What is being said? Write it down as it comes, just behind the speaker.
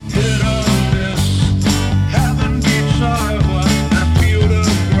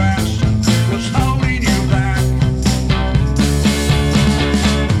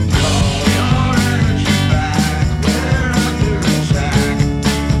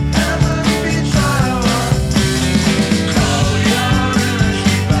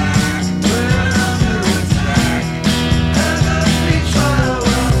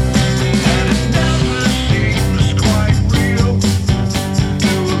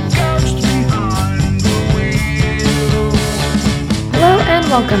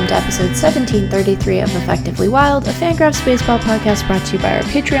welcome to episode 1733 of Effectively Wild, a Fangraphs baseball podcast brought to you by our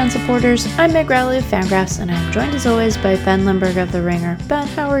Patreon supporters. I'm Meg Rowley of Fangraphs, and I'm joined as always by Ben Lindbergh of The Ringer. Ben,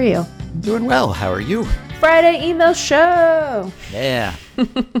 how are you? Doing well. How are you? Friday email show! Yeah.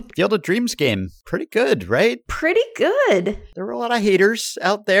 Field of Dreams game. Pretty good, right? Pretty good. There were a lot of haters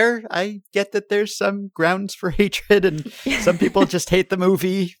out there. I get that there's some grounds for hatred, and some people just hate the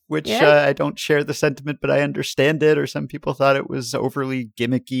movie, which I don't share the sentiment, but I understand it. Or some people thought it was overly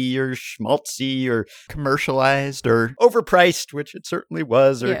gimmicky or schmaltzy or commercialized or overpriced, which it certainly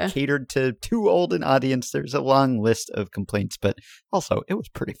was, or catered to too old an audience. There's a long list of complaints, but also it was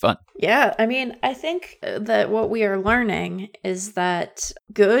pretty fun. Yeah, I mean, I think that what we are learning is that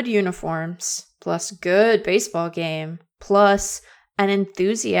good uniforms plus good baseball game plus an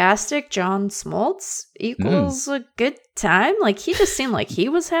enthusiastic John Smoltz equals a good time. Like, he just seemed like he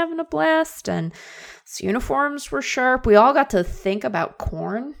was having a blast, and his uniforms were sharp. We all got to think about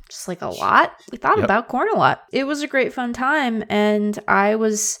corn just like a lot. We thought about corn a lot. It was a great fun time, and I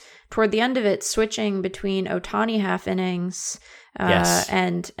was toward the end of it switching between Ohtani half innings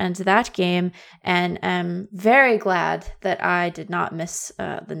and that game, and I'm very glad that I did not miss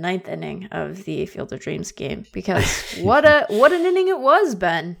the ninth inning of the Field of Dreams game, because what an inning it was,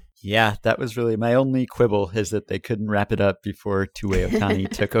 Ben. Yeah, that was really my only quibble, is that they couldn't wrap it up before Two-Way Ohtani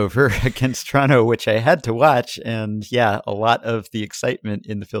took over against Toronto, which I had to watch. And yeah, a lot of the excitement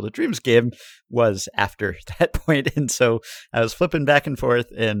in the Field of Dreams game was after that point. And so I was flipping back and forth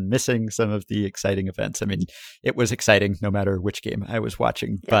and missing some of the exciting events. I mean, it was exciting no matter which game I was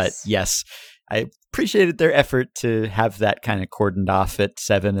watching. Yes. But yes, I appreciated their effort to have that kind of cordoned off at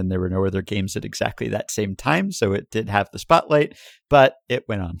 7, and there were no other games at exactly that same time, so it did have the spotlight, but it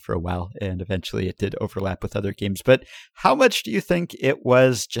went on for a while, and eventually it did overlap with other games. But how much do you think it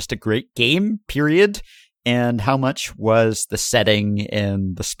was just a great game, period, and how much was the setting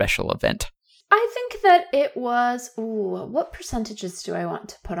and the special event? I think that it was, what percentages do I want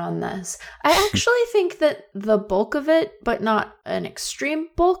to put on this? I actually think that the bulk of it, but not an extreme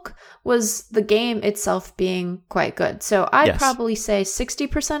bulk, was the game itself being quite good. So I'd probably say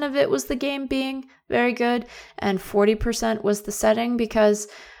 60% of it was the game being very good, and 40% was the setting, because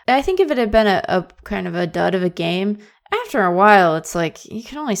I think if it had been a kind of a dud of a game, after a while, it's like, you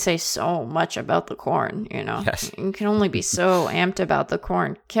can only say so much about the corn, you know? Yes. You can only be so amped about the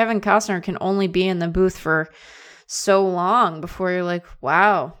corn. Kevin Costner can only be in the booth for so long before you're like,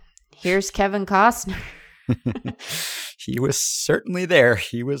 wow, here's Kevin Costner. He was certainly there.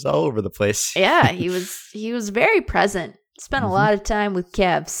 He was all over the place. Yeah, he was very present. Spent a lot of time with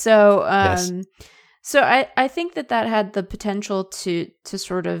Kev. So, So I think that had the potential to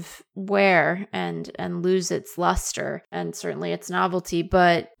sort of wear and lose its luster and certainly its novelty,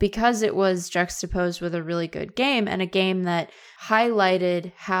 but because it was juxtaposed with a really good game, and a game that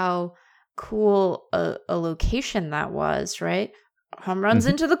highlighted how cool a location that was, right? Home runs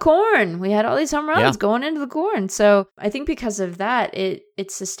into the corn. We had all these home runs going into the corn. So I think because of that, it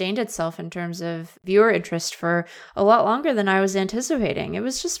sustained itself in terms of viewer interest for a lot longer than I was anticipating. It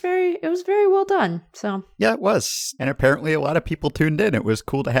was very well done. So yeah, it was. And apparently a lot of people tuned in. It was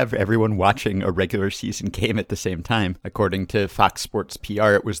cool to have everyone watching a regular season game at the same time. According to Fox Sports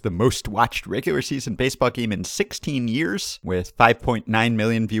PR, it was the most watched regular season baseball game in 16 years, with 5.9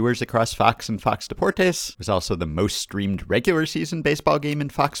 million viewers across Fox and Fox Deportes. It was also the most streamed regular season baseball game in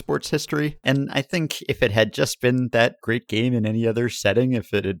Fox Sports history. And I think if it had just been that great game in any other setting,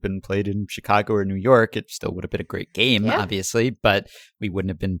 if it had been played in Chicago or New York, it still would have been a great game, obviously, but we wouldn't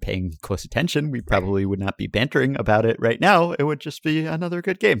have been paying close attention. We probably would not be bantering about it right now. It would just be another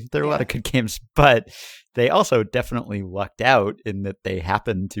good game. There are a lot of good games, but they also definitely lucked out in that they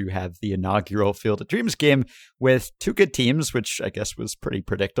happened to have the inaugural Field of Dreams game with two good teams, which I guess was pretty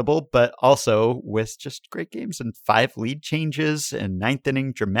predictable, but also with just great games and 5 lead changes and ninth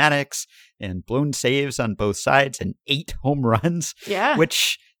inning dramatics and blown saves on both sides and 8 home runs. Yeah.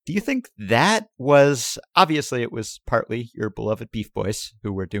 Which, do you think that was, obviously it was partly your beloved Beef Boys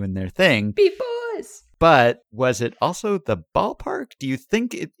who were doing their thing. Beef Boys! But was it also the ballpark? Do you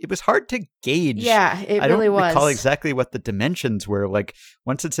think it was hard to gauge? Yeah, it really was. I don't recall exactly what the dimensions were. Like,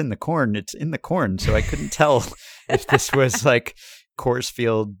 once it's in the corn, it's in the corn. So I couldn't tell if this was like Coors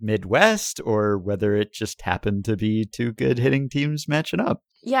Field Midwest or whether it just happened to be two good hitting teams matching up.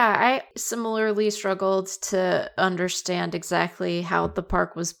 Yeah, I similarly struggled to understand exactly how the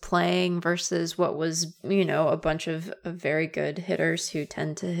park was playing versus what was, a bunch of very good hitters who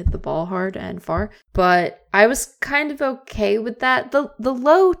tend to hit the ball hard and far. But I was kind of okay with that. The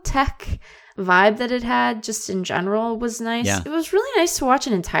low tech vibe that it had just in general was nice. Yeah. It was really nice to watch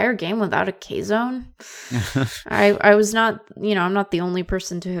an entire game without a K-zone. I was not, I'm not the only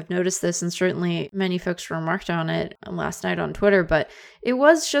person to have noticed this, and certainly many folks remarked on it last night on Twitter, but it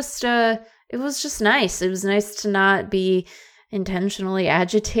was just nice. It was nice to not be intentionally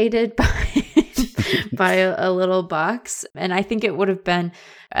agitated by a little box. And I think it would have been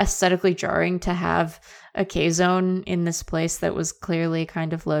aesthetically jarring to have a K-zone in this place that was clearly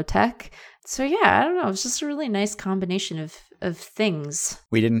kind of low tech. So yeah, I don't know. It was just a really nice combination of things.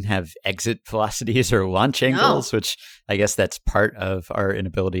 We didn't have exit velocities or launch angles, which I guess that's part of our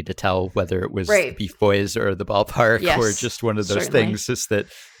inability to tell whether it was the Beef Boys or the ballpark or just one of those things. Is that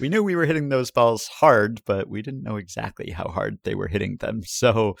we knew we were hitting those balls hard, but we didn't know exactly how hard they were hitting them.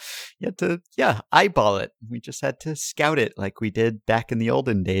 So you had to, eyeball it. We just had to scout it like we did back in the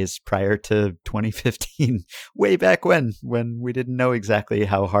olden days prior to 2015, way back when we didn't know exactly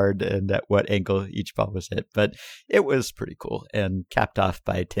how hard and at what angle each ball was hit. But it was pretty cool. And capped off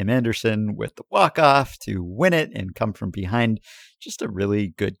by Tim Anderson with the walk-off to win it and come from behind. Just a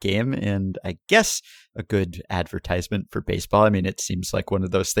really good game, and I guess a good advertisement for baseball. I mean, it seems like one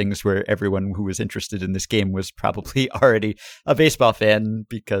of those things where everyone who was interested in this game was probably already a baseball fan,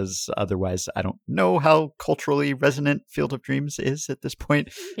 because otherwise I don't know how culturally resonant Field of Dreams is at this point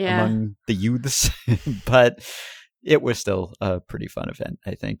among the youths. But it was still a pretty fun event,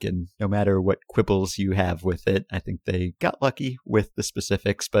 I think. And no matter what quibbles you have with it, I think they got lucky with the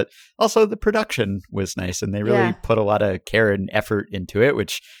specifics, but also the production was nice. And they really put a lot of care and effort into it,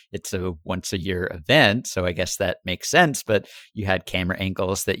 which it's a once a year event. So I guess that makes sense. But you had camera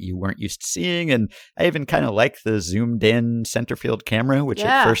angles that you weren't used to seeing. And I even kind of liked the zoomed in center field camera, which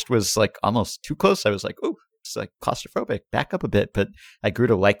at first was like almost too close. I was like, ooh. It's like claustrophobic, back up a bit, but I grew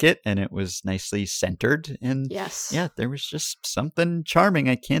to like it, and it was nicely centered. And there was just something charming,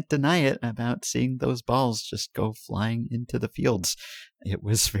 I can't deny it, about seeing those balls just go flying into the fields. It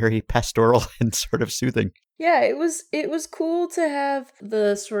was very pastoral and sort of soothing. Yeah, it was cool to have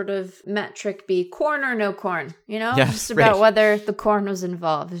the sort of metric be corn or no corn, just about whether the corn was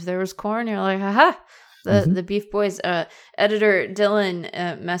involved. If there was corn, you're like, haha. The Beef Boys editor Dylan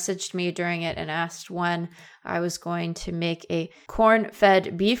messaged me during it and asked when I was going to make a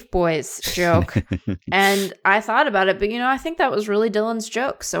corn-fed Beef Boys joke. And I thought about it, but I think that was really Dylan's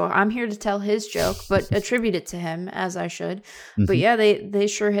joke. So I'm here to tell his joke, but attribute it to him, as I should. But yeah, they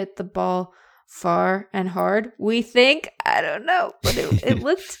sure hit the ball far and hard. We think, I don't know, but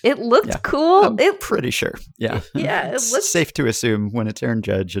it looked cool. I'm pretty sure. Yeah. It's safe to assume when it's Aaron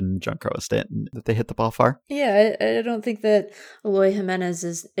Judge and Giancarlo Stanton that they hit the ball far. Yeah, I don't think that Eloy Jimenez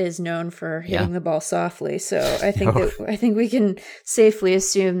is known for hitting the ball softly. So I think I think we can safely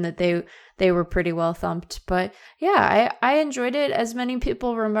assume that they were pretty well thumped. But yeah, I enjoyed it, as many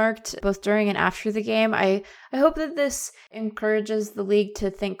people remarked both during and after the game. I hope that this encourages the league to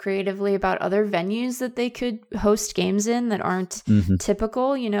think creatively about other venues that they could host games in that aren't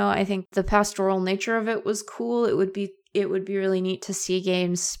typical. I think the pastoral nature of it was cool. It would be really neat to see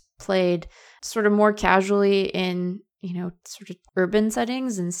games played sort of more casually in sort of urban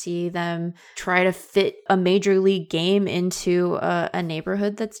settings, and see them try to fit a major league game into a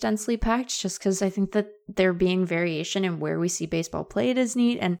neighborhood that's densely packed, just because I think that there being variation in where we see baseball played is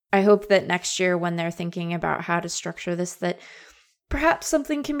neat. And I hope that next year, when they're thinking about how to structure this, that perhaps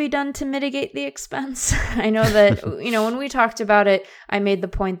something can be done to mitigate the expense. I know that, when we talked about it, I made the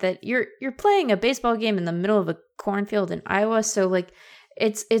point that you're playing a baseball game in the middle of a cornfield in Iowa, so like,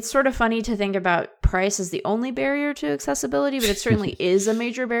 it's sort of funny to think about price as the only barrier to accessibility, but it certainly is a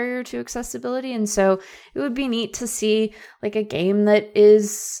major barrier to accessibility. And so it would be neat to see like a game that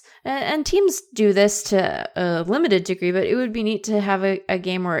is, and teams do this to a limited degree, but it would be neat to have a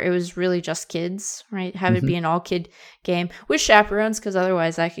game where it was really just kids, right? Have it be an all kid game with chaperones, because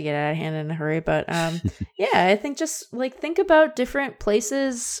otherwise I could get out of hand in a hurry. But yeah, I think just like think about different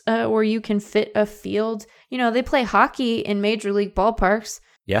places where you can fit a field. They play hockey in major league ballparks.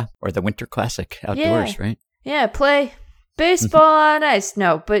 Yeah, or the Winter Classic outdoors, right? Yeah, play baseball on ice.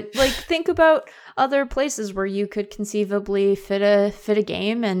 No, but like think about other places where you could conceivably fit a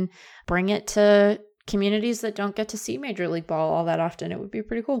game and bring it to communities that don't get to see major league ball all that often. It would be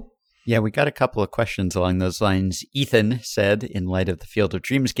pretty cool. Yeah, we got a couple of questions along those lines. Ethan said, in light of the Field of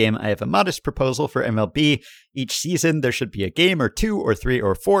Dreams game, I have a modest proposal for MLB. Each season, there should be a game or 2 or 3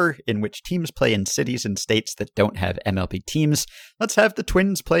 or 4 in which teams play in cities and states that don't have MLB teams. Let's have the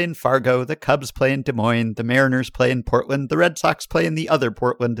Twins play in Fargo, the Cubs play in Des Moines, the Mariners play in Portland, the Red Sox play in the other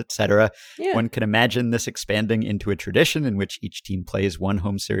Portland, etc. Yeah. One can imagine this expanding into a tradition in which each team plays one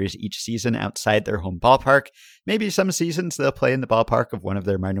home series each season outside their home ballpark. Maybe some seasons they'll play in the ballpark of one of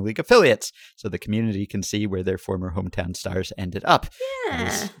their minor league affiliates. affiliates so the community can see where their former hometown stars ended up.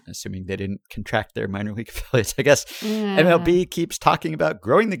 Yeah. Assuming they didn't contract their minor league affiliates, I guess. Yeah. MLB keeps talking about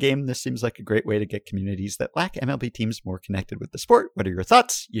growing the game. This seems like a great way to get communities that lack MLB teams more connected with the sport. What are your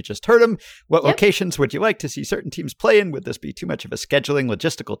thoughts? You just heard them. What locations would you like to see certain teams play in? Would this be too much of a scheduling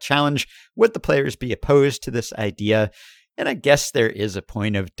logistical challenge? Would the players be opposed to this idea? And I guess there is a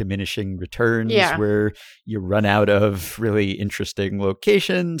point of diminishing returns where you run out of really interesting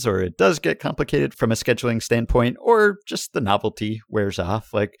locations, or it does get complicated from a scheduling standpoint, or just the novelty wears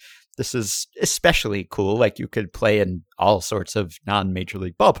off. Like, this is especially cool. Like, you could play in all sorts of non-major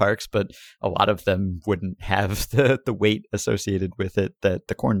league ballparks, but a lot of them wouldn't have the weight associated with it that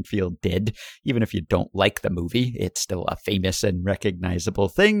the cornfield did. Even if you don't like the movie, it's still a famous and recognizable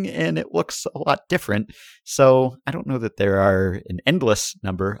thing, and it looks a lot different. So I don't know that there are an endless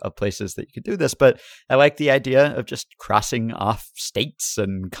number of places that you could do this, but I like the idea of just crossing off states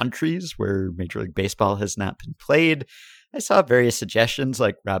and countries where Major League Baseball has not been played. I saw various suggestions,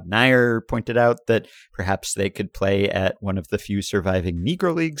 like Rob Nair pointed out that perhaps they could play at one of the few surviving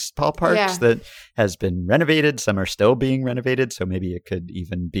Negro Leagues ballparks that has been renovated. Some are still being renovated, so maybe it could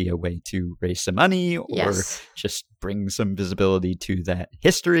even be a way to raise some money or just bring some visibility to that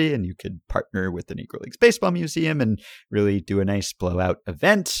history. And you could partner with the Negro Leagues Baseball Museum and really do a nice blowout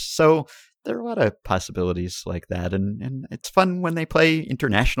event. So there are a lot of possibilities like that. And it's fun when they play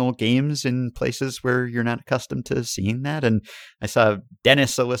international games in places where you're not accustomed to seeing that. And I saw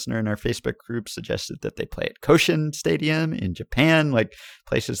Dennis, a listener in our Facebook group, suggested that they play at Koshin Stadium in Japan, like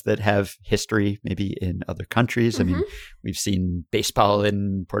places that have history maybe in other countries. I mean, we've seen baseball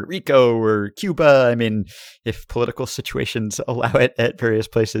in Puerto Rico or Cuba. I mean, if political situations allow it at various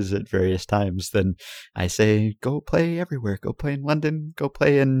places at various times, then I say go play everywhere. Go play in London. Go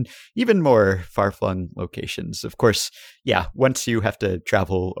play in even more far-flung locations. Of course, once you have to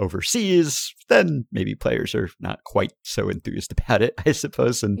travel overseas, then maybe players are not quite so enthused about it, I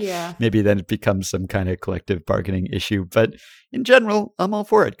suppose, and maybe then it becomes some kind of collective bargaining issue. But in general, I'm all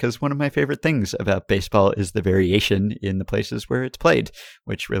for it, because one of my favorite things about baseball is the variation in the places where it's played,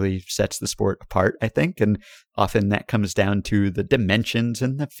 which really sets the sport apart, I think. And often that comes down to the dimensions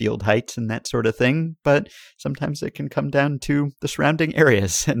and the field heights and that sort of thing. But sometimes it can come down to the surrounding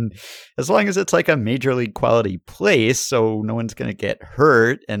areas. And as long as it's like a major league quality place, so no one's going to get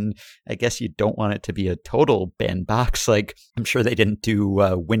hurt, and I guess you don't want it to be a total bandbox. Like, I'm sure they didn't do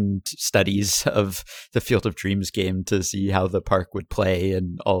wind studies of the Field of Dreams game to see how the park would play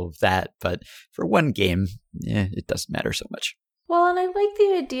and all of that. But for one game, it doesn't matter so much. Well, and I like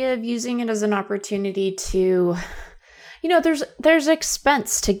the idea of using it as an opportunity to, there's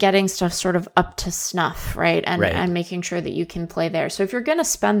expense to getting stuff sort of up to snuff, right? And making sure that you can play there. So if you're going to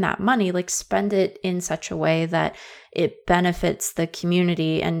spend that money, like, spend it in such a way that it benefits the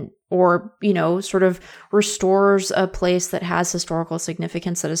community or sort of restores a place that has historical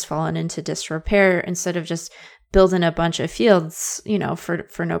significance that has fallen into disrepair, instead of just building a bunch of fields,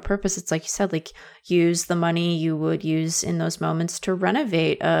 for no purpose. It's like you said, like, use the money you would use in those moments to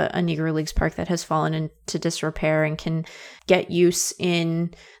renovate a Negro Leagues park that has fallen into disrepair and can get use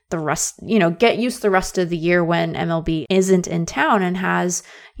in the rest, get use the rest of the year when MLB isn't in town, and has,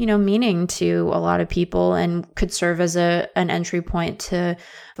 meaning to a lot of people, and could serve as an entry point to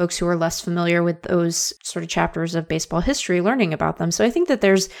folks who are less familiar with those sort of chapters of baseball history, learning about them. So I think that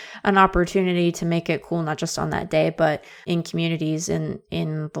there's an opportunity to make it cool, not just on that day, but in communities in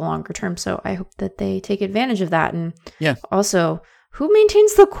the longer term. So I hope that they take advantage of that. And also, who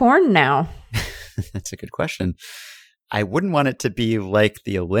maintains the corn now? That's a good question. I wouldn't want it to be like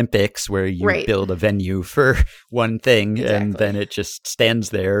the Olympics, where you build a venue for one thing and then it just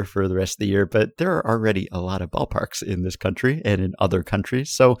stands there for the rest of the year. But there are already a lot of ballparks in this country and in other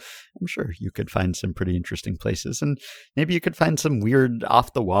countries. So I'm sure you could find some pretty interesting places. And maybe you could find some weird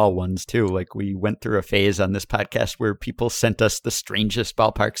off-the-wall ones too. Like, we went through a phase on this podcast where people sent us the strangest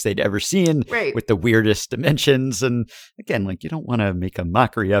ballparks they'd ever seen with the weirdest dimensions. And again, like, you don't want to make a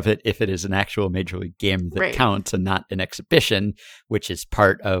mockery of it if it is an actual major league game that counts and not an exhibition, which is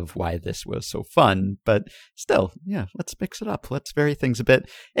part of why this was so fun. But still, let's mix it up. Let's vary things a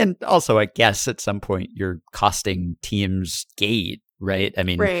bit. And also, I guess at some point you're costing teams gate, right? I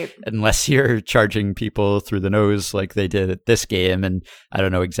mean, unless you're charging people through the nose like they did at this game. And I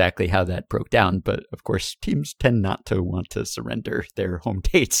don't know exactly how that broke down, but of course, teams tend not to want to surrender their home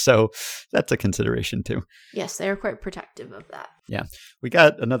dates. So that's a consideration too. Yes, they are quite protective of that. Yeah. We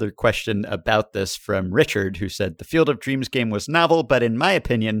got another question about this from Richard, who said, the Field of Dreams game was novel, but in my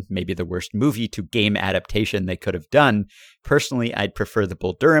opinion, maybe the worst movie to game adaptation they could have done. Personally, I'd prefer the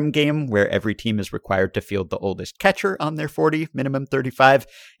Bull Durham game, where every team is required to field the oldest catcher on their 40, minimum 35,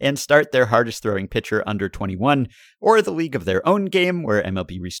 and start their hardest throwing pitcher under 21, or the League of Their Own game, where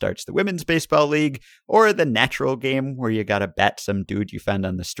MLB restarts the Women's Baseball League, or the Natural game, where you gotta bat some dude you found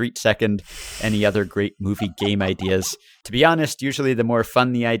on the street second. Any other great movie game ideas? To be honest, usually the more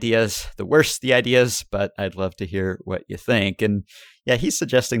fun the ideas, the worse the ideas, but I'd love to hear what you think. And yeah, he's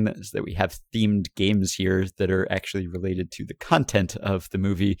suggesting that we have themed games here that are actually related to the content of the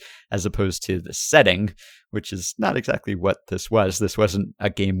movie as opposed to the setting, which is not exactly what this was. This wasn't a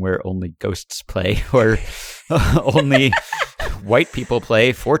game where only ghosts play or only white people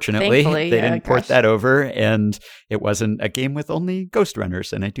play. Fortunately, they didn't port that over, and it wasn't a game with only ghost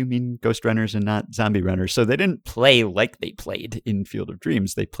runners. And I do mean ghost runners and not zombie runners. So they didn't play like they played in Field of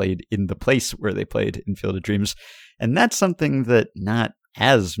Dreams. They played in the place where they played in Field of Dreams. And that's something that not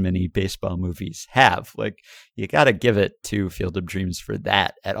as many baseball movies have. Like, you got to give it to Field of Dreams for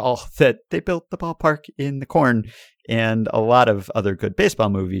that at all, that they built the ballpark in the corn. And a lot of other good baseball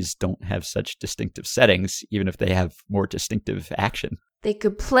movies don't have such distinctive settings, even if they have more distinctive action. They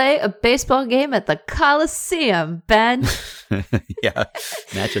could play a baseball game at the Coliseum, Ben. Yeah,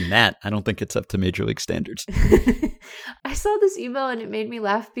 imagine that. I don't think it's up to Major League standards. I saw this email and it made me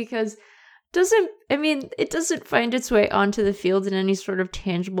laugh because it doesn't find its way onto the field in any sort of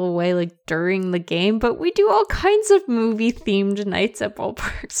tangible way, like during the game, but we do all kinds of movie themed nights at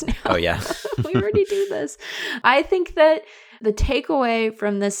ballparks now. Oh, yeah. We already do this. I think that the takeaway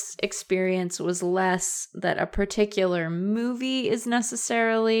from this experience was less that a particular movie is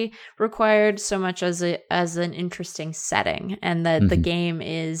necessarily required so much as an interesting setting, and that the game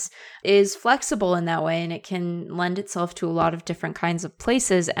is flexible in that way, and it can lend itself to a lot of different kinds of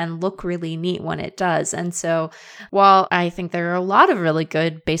places and look really neat when it does. And so while I think there are a lot of really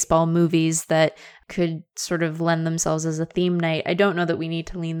good baseball movies that could sort of lend themselves as a theme night, I don't know that we need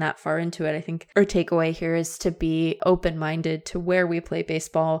to lean that far into it. I think our takeaway here is to be open-minded to where we play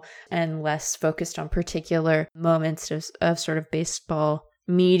baseball and less focused on particular moments of sort of baseball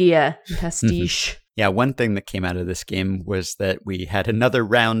media pastiche. Yeah, one thing that came out of this game was that we had another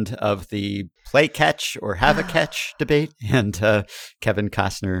round of the play catch or have a catch debate. And Kevin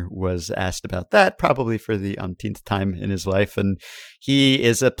Costner was asked about that, probably for the umpteenth time in his life. And he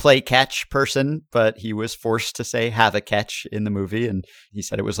is a play catch person, but he was forced to say have a catch in the movie. And he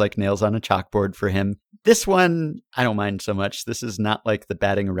said it was like nails on a chalkboard for him. This one, I don't mind so much. This is not like the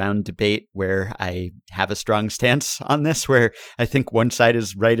batting around debate where I have a strong stance on this, where I think one side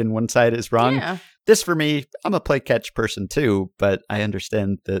is right and one side is wrong. Yeah. This, for me, I'm a play catch person too, but I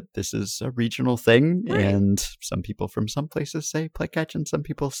understand that this is a regional thing, right. And some people from some places say play catch and some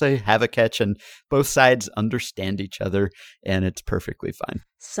people say have a catch, and both sides understand each other, and it's perfectly fine.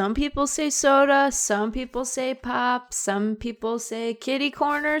 Some people say soda, some people say pop, some people say kitty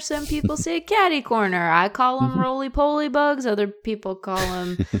corner, some people say catty corner. I call them roly-poly bugs, other people call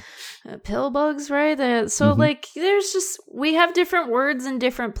them pill bugs, right? So like we have different words in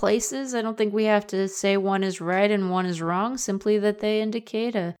different places. I don't think we have to say one is right and one is wrong, simply that they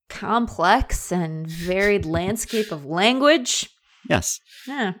indicate a complex and varied landscape of language. Yes.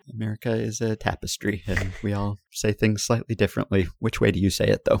 Yeah. America is a tapestry, and we all say things slightly differently. Which way do you say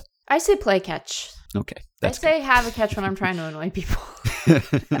it, though? I say play catch. Okay. I say have a catch when I'm trying to annoy people.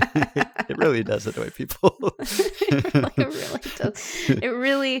 It really does annoy people. It really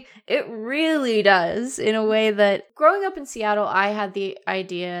does. It really does, in a way that growing up in Seattle, I had the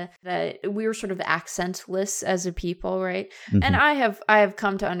idea that we were sort of accentless as a people, right? And I have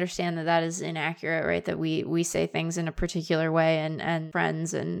come to understand that is inaccurate, right? That we say things in a particular way, and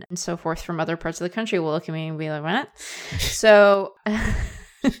friends and so forth from other parts of the country will look at me and be like, what? So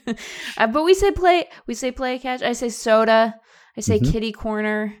but we say play catch. I say soda. I say kitty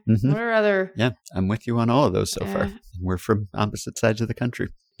corner. What are other? Yeah, I'm with you on all of those so far. We're from opposite sides of the country.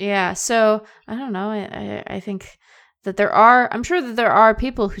 Yeah, so I don't know. I think that I'm sure that there are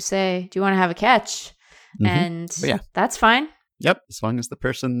people who say, do you want to have a catch? And that's fine. Yep, as long as the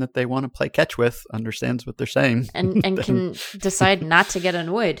person that they want to play catch with understands what they're saying. And can decide not to get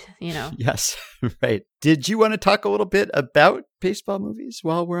annoyed, you know. Yes, right. Did you want to talk a little bit about baseball movies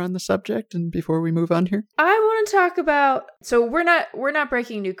while we're on the subject and before we move on here? I want to talk about, so we're not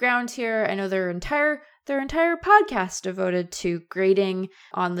breaking new ground here. I know their entire podcast devoted to grading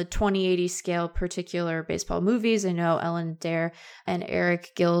on the 2080 scale particular baseball movies. I know Ellen Dare and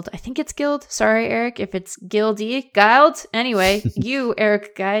Eric Guild. I think it's Guild. Sorry, Eric, if it's Guild. Anyway, you,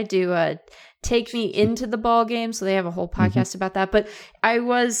 Eric Guy, do take me into the ball game. So they have a whole podcast about that. But I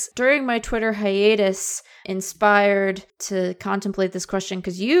was, during my Twitter hiatus, inspired to contemplate this question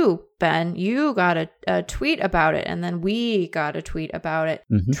because you, Ben, you got a tweet about it, and then we got a tweet about it,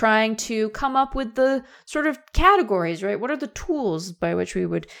 trying to come up with the sort of categories, right? What are the tools by which we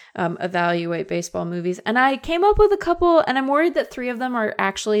would evaluate baseball movies? And I came up with a couple, and I'm worried that 3 of them are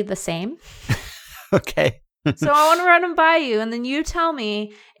actually the same. Okay. So I want to run them by you, and then you tell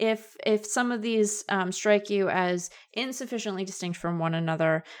me if some of these strike you as insufficiently distinct from one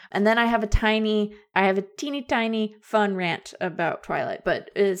another. And then I have a teeny tiny fun rant about Twilight, but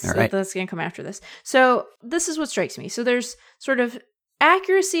that's going to come after this. So this is what strikes me. So there's sort of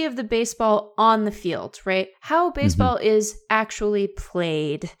accuracy of the baseball on the field, right? How baseball is actually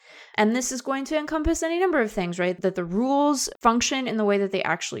played. And this is going to encompass any number of things, right? That the rules function in the way that they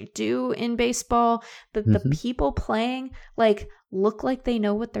actually do in baseball, that the people playing look like they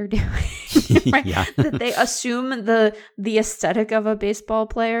know what they're doing, right? That they assume the aesthetic of a baseball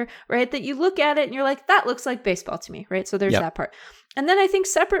player, right? That you look at it and you're like, that looks like baseball to me, right? So there's that part. And then I think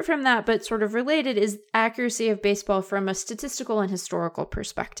separate from that, but sort of related, is accuracy of baseball from a statistical and historical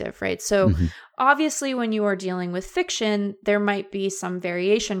perspective, right? So obviously when you are dealing with fiction, there might be some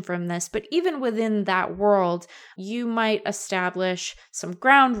variation from this, but even within that world, you might establish some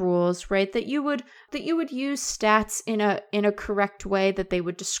ground rules, right? That you would use stats in a correct way, that they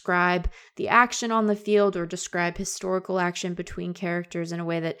would describe the action on the field or describe historical action between characters in a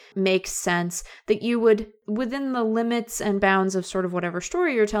way that makes sense, that you would, within the limits and bounds of sort of whatever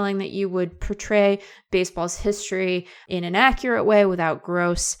story you're telling, that you would portray baseball's history in an accurate way without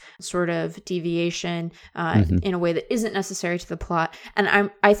gross sort of deviation in a way that isn't necessary to the plot.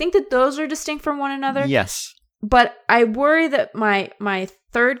 And I think that those are distinct from one another. Yes. But I worry that my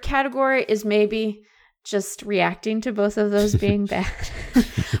third category is maybe just reacting to both of those being bad.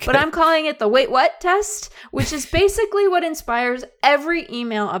 But I'm calling it the wait what test, which is basically what inspires every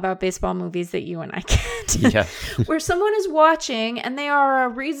email about baseball movies that you and I get. Where someone is watching and they are a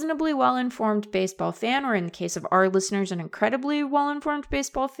reasonably well-informed baseball fan, or in the case of our listeners, an incredibly well-informed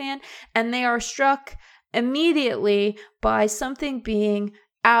baseball fan, and they are struck immediately by something being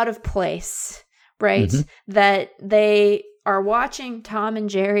out of place, right? That they are watching Tom and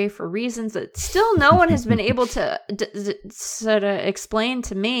Jerry for reasons that still no one has been able to sort of explain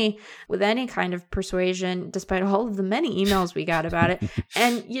to me with any kind of persuasion, despite all of the many emails we got about it.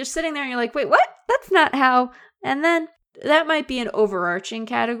 And you're sitting there and you're like, wait, what? That's not how. And then that might be an overarching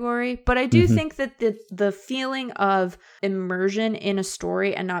category, but I do think that the feeling of immersion in a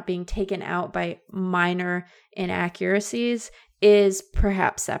story and not being taken out by minor inaccuracies is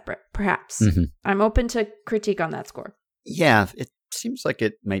perhaps separate. Perhaps. I'm open to critique on that score. Yeah, it seems like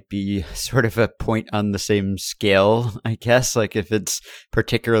it might be sort of a point on the same scale, I guess. Like if it's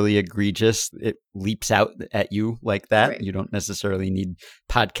particularly egregious, it leaps out at you like that. Right. You don't necessarily need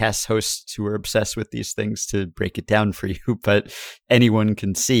podcast hosts who are obsessed with these things to break it down for you, but anyone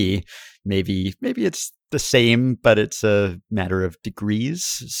can see maybe it's the same, but it's a matter of degrees.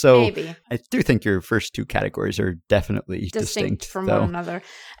 So maybe. I do think your first 2 categories are definitely distinct from one another.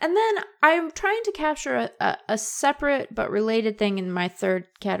 And then I'm trying to capture a separate but related thing in my third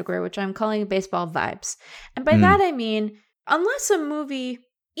category, which I'm calling baseball vibes. And by that I mean, unless a movie,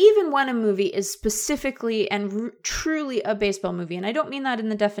 even when a movie is specifically and truly a baseball movie, and I don't mean that in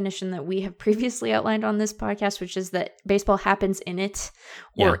the definition that we have previously outlined on this podcast, which is that baseball happens in it,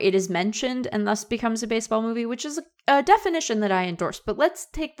 or it is mentioned and thus becomes a baseball movie, which is a definition that I endorse. But let's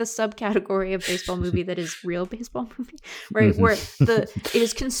take the subcategory of baseball movie that is real baseball movie, right? Where it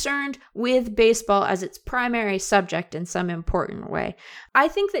is concerned with baseball as its primary subject in some important way. I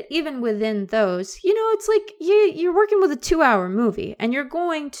think that even within those, it's like you're working with a 2-hour movie, and you're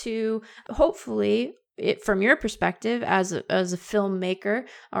going to hopefully, from your perspective as a filmmaker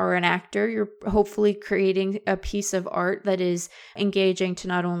or an actor, you're hopefully creating a piece of art that is engaging to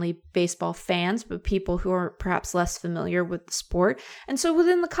not only baseball fans, but people who are perhaps less familiar with the sport. And so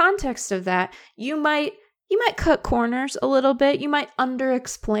within the context of that, you might cut corners a little bit. You might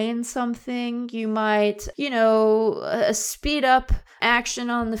under-explain something. You might, speed up action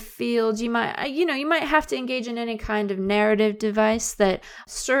on the field. You might have to engage in any kind of narrative device that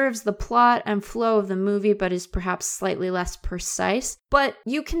serves the plot and flow of the movie, but is perhaps slightly less precise. But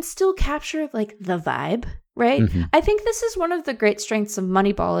you can still capture the vibe, right? I think this is one of the great strengths of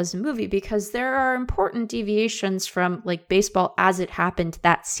Moneyball as a movie, because there are important deviations from baseball as it happened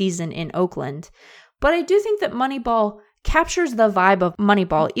that season in Oakland. But I do think that Moneyball captures the vibe of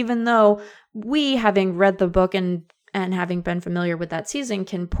Moneyball, even though we, having read the book and and having been familiar with that season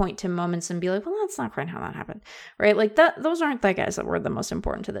can point to moments and be like, well, that's not quite how that happened, right? Like those aren't the guys that were the most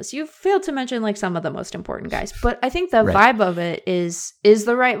important to this. You failed to mention like some of the most important guys, but I think the vibe of it is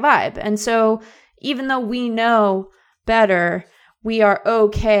the right vibe. And so even though we know better, we are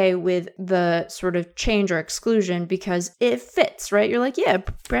okay with the sort of change or exclusion because it fits, right? You're like, yeah,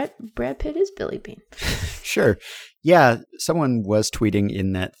 Brad Pitt is Billy Beane. Sure. Yeah, someone was tweeting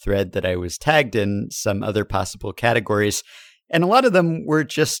in that thread that I was tagged in some other possible categories. And a lot of them were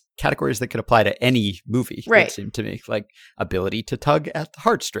just categories that could apply to any movie, right. It seemed to me. Like ability to tug at the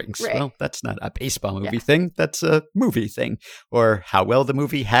heartstrings. Right. Well, that's not a baseball movie thing. That's a movie thing. Or how well the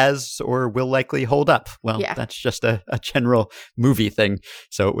movie has or will likely hold up. Well, that's just a general movie thing.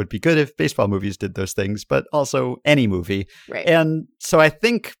 So it would be good if baseball movies did those things, but also any movie. Right. And so I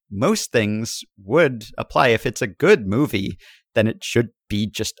think most things would apply. If it's a good movie, then it should be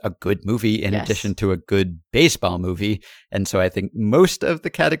just a good movie in addition to a good baseball movie. And so I think most of the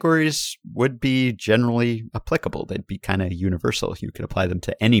categories would be generally applicable. They'd be kind of universal. You could apply them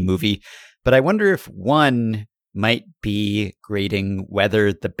to any movie. But I wonder if one might be grading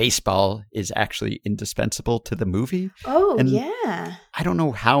whether the baseball is actually indispensable to the movie. Oh, and yeah. I don't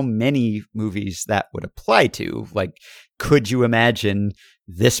know how many movies that would apply to. Like, could you imagine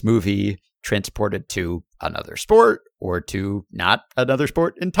this movie transported to another sport or to not another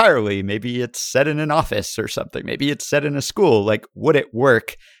sport entirely? Maybe it's set in an office or something. Maybe it's set in a school. Like, would it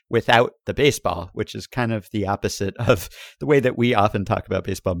work without the baseball? Which is kind of the opposite of the way that we often talk about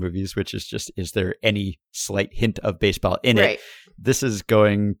baseball movies, which is just, is there any slight hint of baseball in it? This is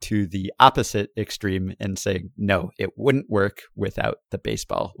going to the opposite extreme and saying, no, it wouldn't work without the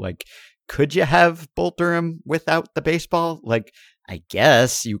baseball. Like, could you have Bull Durham without the baseball? Like, I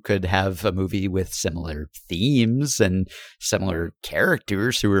guess you could have a movie with similar themes and similar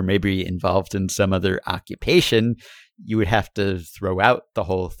characters who are maybe involved in some other occupation. You would have to throw out the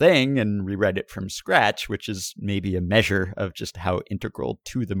whole thing and rewrite it from scratch, which is maybe a measure of just how integral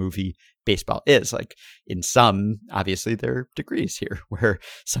to the movie baseball is. Like, in some, obviously there are degrees here where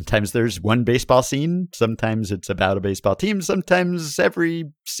sometimes there's one baseball scene, sometimes it's about a baseball team, sometimes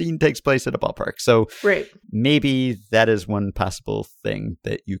every scene takes place at a ballpark. So maybe that is one possible thing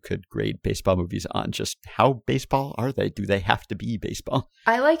that you could grade baseball movies on. Just how baseball are they? Do they have to be baseball?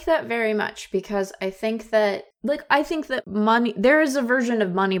 I like that very much because I think that there is a version of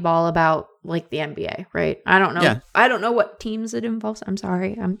Moneyball about like the NBA, right? I don't know. I don't know what teams it involves. I'm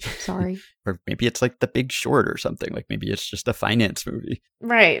sorry. Or maybe it's like The Big Short or something. Like, maybe it's just a finance movie.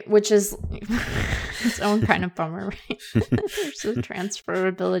 Right, which is its own kind of bummer, right? There's a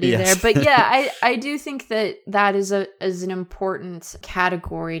transferability there. But yeah, I do think that is an important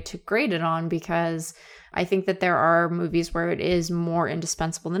category to grade it on because I think that there are movies where it is more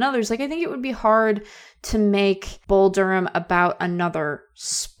indispensable than others. Like, I think it would be hard to make Bull Durham about another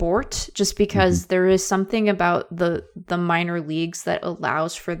sport just because there is something about the minor leagues that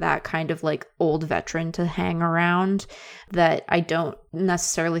allows for that kind of like old veteran to hang around that I don't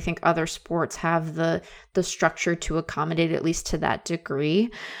necessarily think other sports have the structure to accommodate, at least to that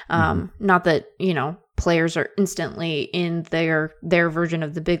degree. Not that, players are instantly in their version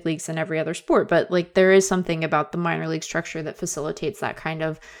of the big leagues in every other sport, but like there is something about the minor league structure that facilitates that kind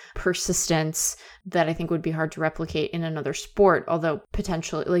of persistence that I think would be hard to replicate in another sport. Although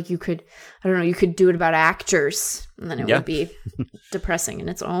potentially, like you could do it about actors and then it would be depressing in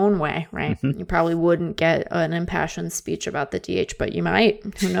its own way, right? You probably wouldn't get an impassioned speech about the DH, but you might.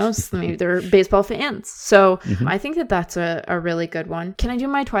 Who knows? Maybe they're baseball fans. So I think that that's a really good one. Can I do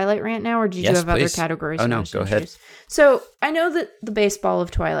my Twilight rant now, or did you have other categories? Oh, no, go ahead. So I know that the baseball of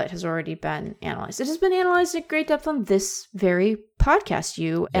Twilight has already been analyzed. It has been analyzed at great depth on this very podcast.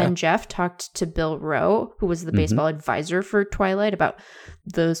 You and Jeff talked to Bill Rowe, who was the baseball advisor for Twilight, about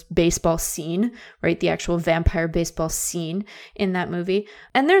the baseball scene, right? The actual vampire baseball scene in that movie.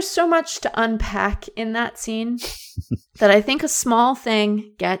 And there's so much to unpack in that scene that I think a small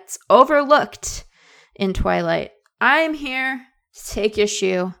thing gets overlooked in Twilight. I'm here to take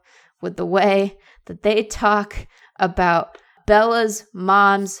issue with the way that they talk about Bella's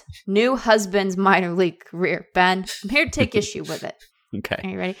mom's new husband's minor league career. Ben, I'm here to take issue with it. Okay. Are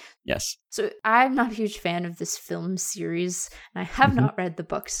you ready? Yes. So I'm not a huge fan of this film series, and I have not read the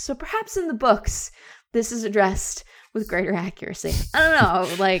books. So perhaps in the books, this is addressed with greater accuracy. I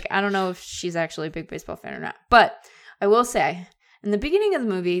don't know. I don't know if she's actually a big baseball fan or not. But I will say, in the beginning of the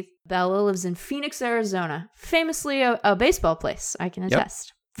movie, Bella lives in Phoenix, Arizona, famously a baseball place, I can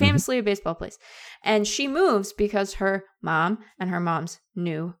attest. Famously a baseball place. And she moves because her mom and her mom's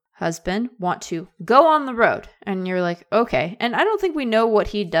new husband want to go on the road. And you're like, okay. And I don't think we know what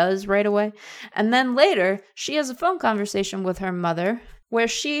he does right away. And then later, she has a phone conversation with her mother where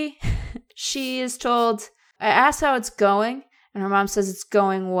she is told, I asked how it's going, and her mom says it's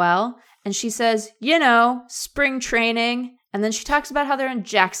going well. And she says, spring training. And then she talks about how they're in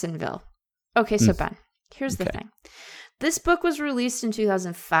Jacksonville. Okay, so Ben, here's the thing. This book was released in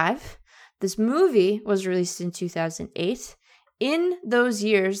 2005. This movie was released in 2008. In those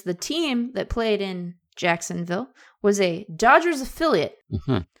years, the team that played in Jacksonville was a Dodgers affiliate.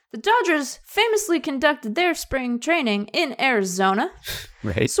 Mm-hmm. The Dodgers famously conducted their spring training in Arizona.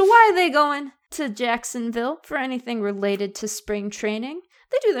 Right. So why are they going to Jacksonville for anything related to spring training?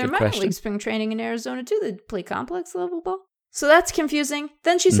 They do their minor league spring training in Arizona too. They play complex level ball. So that's confusing.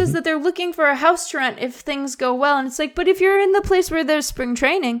 Then she says that they're looking for a house to rent if things go well. And it's like, but if you're in the place where there's spring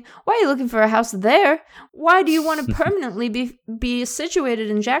training, why are you looking for a house there? Why do you want to permanently be situated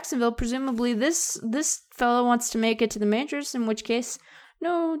in Jacksonville? Presumably this fellow wants to make it to the majors, in which case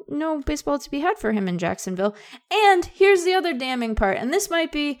no baseball to be had for him in Jacksonville. And here's the other damning part. And this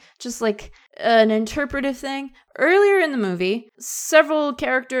might be just like an interpretive thing. Earlier in the movie, several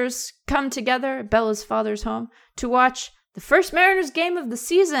characters come together at Bella's father's home to watch the first Mariners game of the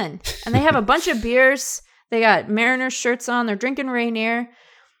season. And they have a bunch of beers. They got Mariners shirts on. They're drinking Rainier.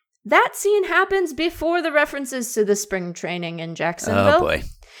 That scene happens before the references to the spring training in Jacksonville. Oh, boy.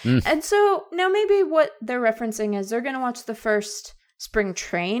 And so now maybe what they're referencing is they're going to watch the first spring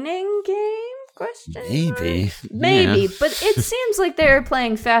training game? Maybe. Yeah. But it seems like they're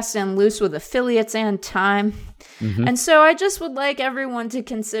playing fast and loose with affiliates and time. Mm-hmm. And so I just would like everyone to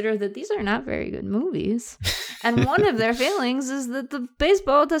consider that these are not very good movies. And one of their failings is that the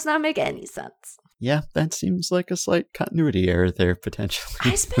baseball does not make any sense. Yeah, that seems like a slight continuity error there, potentially.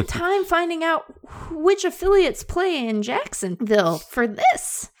 I spent time finding out which affiliates play in Jacksonville for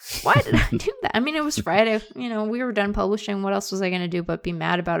this. Why did I do that? I mean, it was Friday. We were done publishing. What else was I going to do but be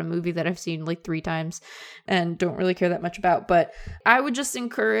mad about a movie that I've seen like 3 times and don't really care that much about? But I would just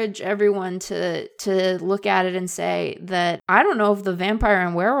encourage everyone to look at it and say that I don't know if the vampire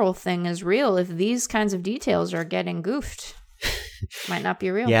and werewolf thing is real, if these kinds of details are getting goofed. Might not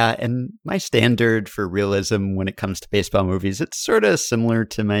be real. Yeah, and my standard for realism when it comes to baseball movies, it's sort of similar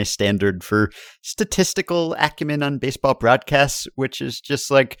to my standard for statistical acumen on baseball broadcasts, which is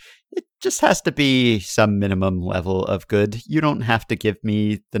just like, it just has to be some minimum level of good. You don't have to give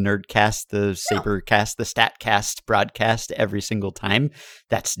me the Nerdcast, the Sabercast, the Statcast broadcast every single time.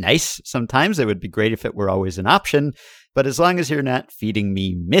 That's nice. Sometimes it would be great if it were always an option. But as long as you're not feeding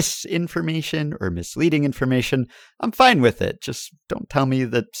me misinformation or misleading information, I'm fine with it. Just don't tell me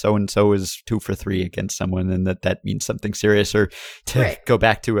that so-and-so is 2 for 3 against someone and that means something serious. Or to go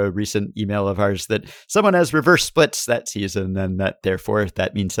back to a recent email of ours that someone has reverse splits that season and that therefore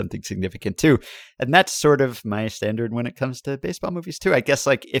that means something significant too. And that's sort of my standard when it comes to baseball movies too. I guess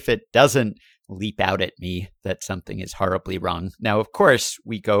like if it doesn't leap out at me that something is horribly wrong. Now, of course,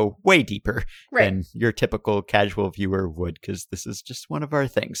 we go way deeper than your typical casual viewer would, because this is just one of our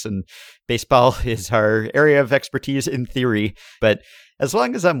things. And baseball is our area of expertise in theory. But as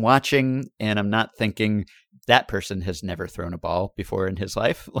long as I'm watching and I'm not thinking that person has never thrown a ball before in his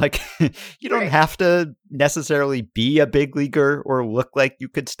life, like you don't have to necessarily be a big leaguer or look like you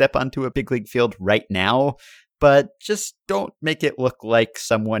could step onto a big league field right now. But just don't make it look like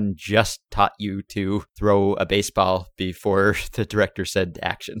someone just taught you to throw a baseball before the director said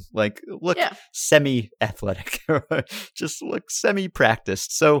action. Like, look semi-athletic. Just look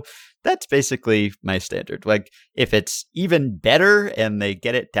semi-practiced. So that's basically my standard. Like, if it's even better and they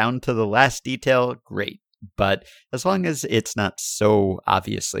get it down to the last detail, great. But as long as it's not so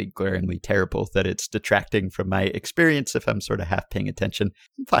obviously glaringly terrible that it's detracting from my experience, if I'm sort of half paying attention,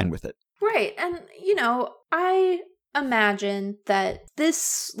 I'm fine with it. Right. And, I imagine that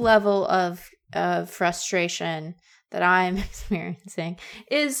this level of frustration that I'm experiencing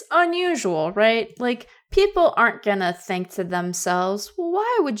is unusual, right? Like, people aren't going to think to themselves, well,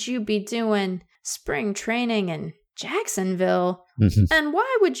 why would you be doing spring training in Jacksonville? Mm-hmm. And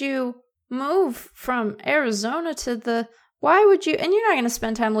why would you move from Arizona to why would you, and you're not going to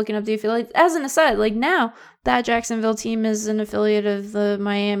spend time looking up the affiliate. As an aside, like now, that Jacksonville team is an affiliate of the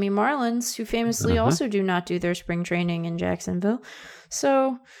Miami Marlins, who famously also do not do their spring training in Jacksonville.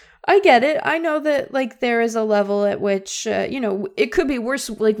 So I get it. I know that like there is a level at which, it could be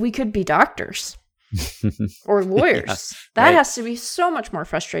worse. Like we could be doctors. or lawyers. Yeah, that right. has to be so much more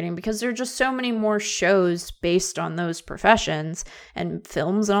frustrating because there are just so many more shows based on those professions and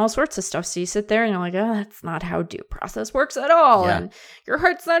films and all sorts of stuff. So you sit there and you're like, oh, that's not how due process works at all. Yeah. And your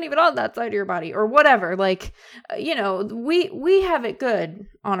heart's not even on that side of your body or whatever. Like, we have it good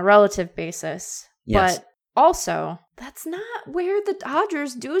on a relative basis. Yes. But also, that's not where the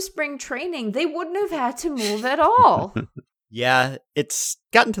Dodgers do spring training. They wouldn't have had to move at all. Yeah, it's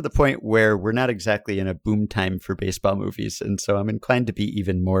gotten to the point where we're not exactly in a boom time for baseball movies. And so I'm inclined to be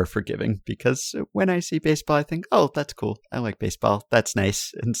even more forgiving because when I see baseball, I think, oh, that's cool. I like baseball. That's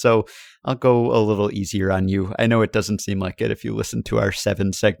nice. And so I'll go a little easier on you. I know it doesn't seem like it if you listen to our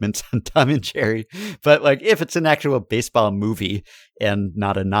 7 segments on Tom and Jerry, but like if it's an actual baseball movie and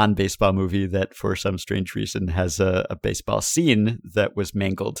not a non-baseball movie that for some strange reason has a baseball scene that was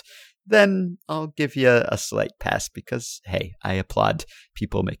mangled, then I'll give you a slight pass because, hey, I applaud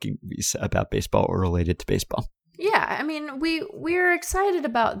people making movies about baseball or related to baseball. Yeah, I mean, we're excited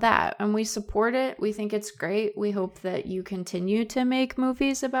about that and we support it. We think it's great. We hope that you continue to make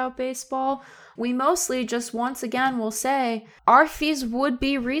movies about baseball. We mostly just once again will say our fees would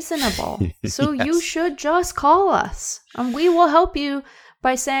be reasonable. So Yes. you should just call us and we will help you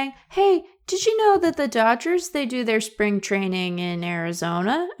by saying, hey, did you know that the Dodgers, they do their spring training in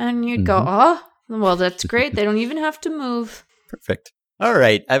Arizona? And you'd go, oh, well, that's great. They don't even have to move. Perfect. All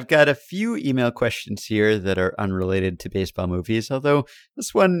right. I've got a few email questions here that are unrelated to baseball movies, although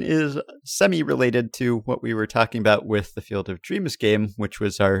this one is semi-related to what we were talking about with the Field of Dreams game, which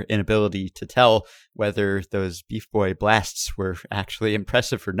was our inability to tell whether those Beef Boy blasts were actually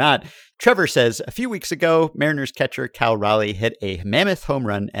impressive or not. Trevor says, a few weeks ago, Mariners catcher Cal Raleigh hit a mammoth home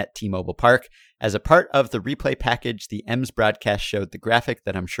run at T-Mobile Park. As a part of the replay package, the M's broadcast showed the graphic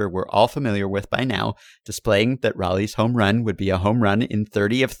that I'm sure we're all familiar with by now, displaying that Raleigh's home run would be a home run in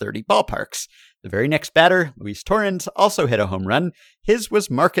 30 of 30 ballparks. The very next batter, Luis Torrens, also hit a home run. His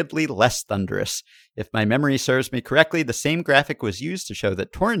was markedly less thunderous. If my memory serves me correctly, the same graphic was used to show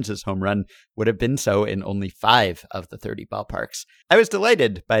that Torrens' home run would have been so in only 5 of the 30 ballparks. I was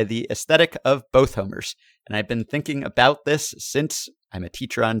delighted by the aesthetic of both homers, and I've been thinking about this since I'm a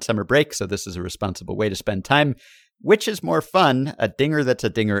teacher on summer break, so this is a responsible way to spend time. Which is more fun, a dinger that's a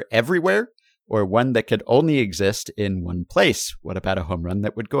dinger everywhere, or one that could only exist in one place? What about a home run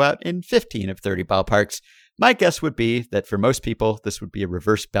that would go out in 15 of 30 ballparks? My guess would be that for most people, this would be a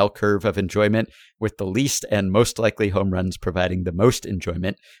reverse bell curve of enjoyment, with the least and most likely home runs providing the most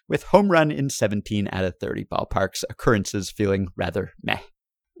enjoyment, with home run in 17 out of 30 ballparks occurrences feeling rather meh.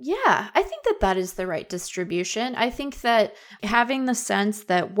 Yeah, I think that is the right distribution. I think that having the sense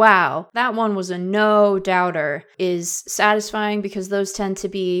that, wow, that one was a no doubter is satisfying because those tend to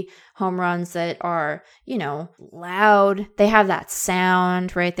be home runs that are, loud. They have that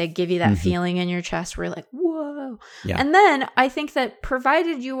sound, right? They give you that feeling in your chest where you're like, whoa. Yeah. And then I think that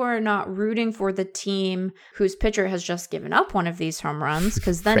provided you are not rooting for the team whose pitcher has just given up one of these home runs,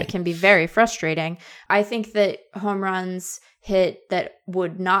 because then Right. it can be very frustrating. I think that home runs hit that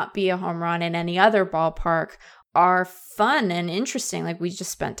would not be a home run in any other ballpark are fun and interesting. Like we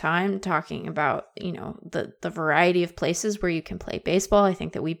just spent time talking about, the variety of places where you can play baseball. I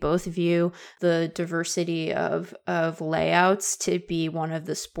think that we both view the diversity of layouts to be one of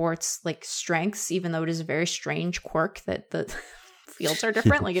the sport's like strengths, even though it is a very strange quirk that the fields are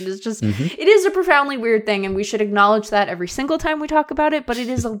different. Like it is just, it is a profoundly weird thing. And we should acknowledge that every single time we talk about it, but it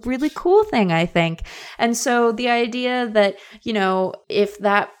is a really cool thing, I think. And so the idea that, if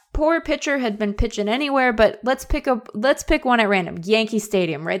that poor pitcher had been pitching anywhere, but let's pick one at random, Yankee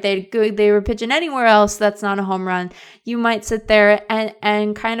Stadium, right? They were pitching anywhere else. That's not a home run. You might sit there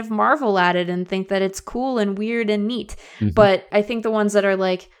and kind of marvel at it and think that it's cool and weird and neat. But I think the ones that are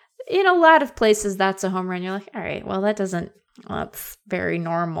like, in a lot of places, that's a home run. You're like, all right, well, that's very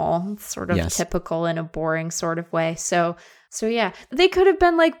normal. It's sort of Yes. typical in a boring sort of way. So yeah, they could have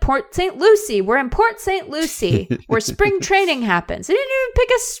been like Port St. Lucie. We're in Port St. Lucie where spring training happens. They didn't even pick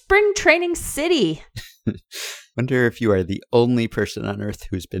a spring training city. Wonder if you are the only person on Earth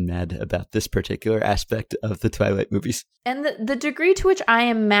who's been mad about this particular aspect of the Twilight movies. And the degree to which I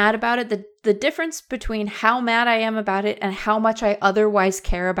am mad about it, the difference between how mad I am about it and how much I otherwise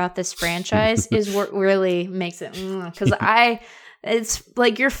care about this franchise is what really makes it. Because it's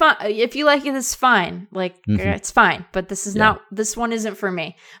like, you're fine. If you like it, it's fine. Like, it's fine. But this is not, this one isn't for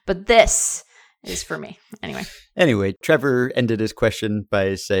me. But this is for me. Anyway, Trevor ended his question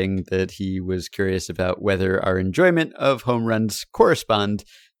by saying that he was curious about whether our enjoyment of home runs correspond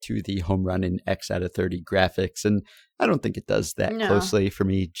to the home run in X out of 30 graphics. And I don't think it does that No. closely for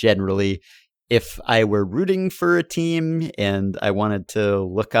me generally. if I were rooting for a team and I wanted to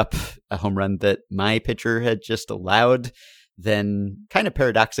look up a home run that my pitcher had just allowed, then kind of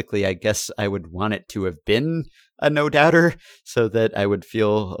paradoxically, I guess I would want it to have been a no-doubter so that I would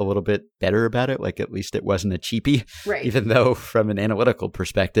feel a little bit better about it, like at least it wasn't a cheapie. Right. Even though from an analytical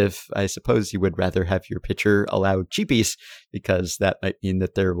perspective, I suppose you would rather have your pitcher allow cheapies because that might mean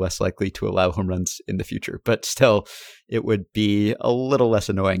that they're less likely to allow home runs in the future. But still, it would be a little less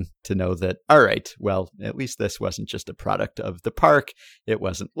annoying to know that, all right, well, at least this wasn't just a product of the park. It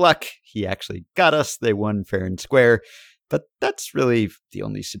wasn't luck. He actually got us. They won fair and square. But that's really the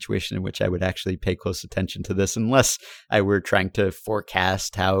only situation in which I would actually pay close attention to this, unless I were trying to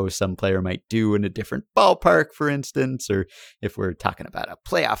forecast how some player might do in a different ballpark, for instance, or if we're talking about a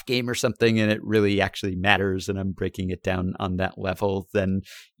playoff game or something and it really actually matters and I'm breaking it down on that level, then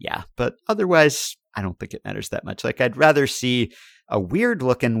yeah. But otherwise, I don't think it matters that much. Like, I'd rather see a weird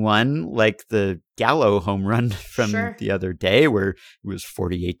looking one like the Gallo home run from the other day where it was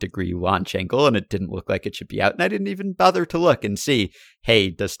 48-degree launch angle and it didn't look like it should be out. And I didn't even bother to look and see, hey,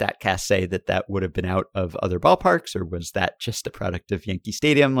 does StatCast say that that would have been out of other ballparks, or was that just a product of Yankee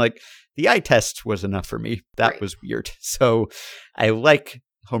Stadium? Like, the eye test was enough for me. That was weird. So I like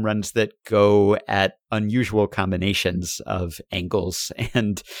home runs that go at unusual combinations of angles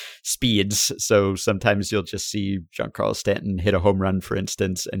and speeds. So sometimes you'll just see Giancarlo Stanton hit a home run, for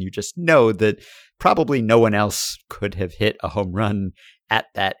instance, and you just know that probably no one else could have hit a home run at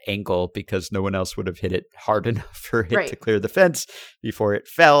that angle because no one else would have hit it hard enough for it to clear the fence before it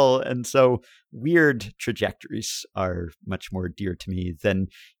fell. And so weird trajectories are much more dear to me than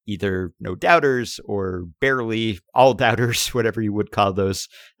either no doubters or barely all doubters, whatever you would call those.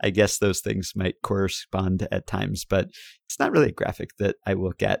 I guess those things might correspond at times, but it's not really a graphic that I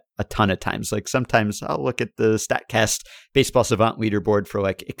look at a ton of times. Like, sometimes I'll look at the StatCast Baseball Savant leaderboard for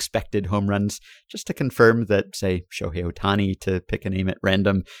like expected home runs just to confirm that, say, Shohei Ohtani, to pick a name at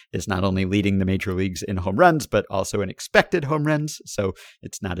random, is not only leading the major leagues in home runs, but also in expected home runs. So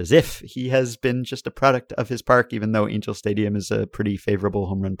it's not as if he has been just a product of his park, even though Angel Stadium is a pretty favorable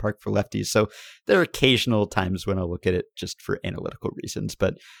home run park for lefties. So there are occasional times when I'll look at it just for analytical reasons,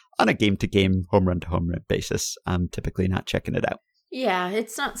 but on a game-to-game, home run-to-home run basis, I'm typically not checking it out. Yeah,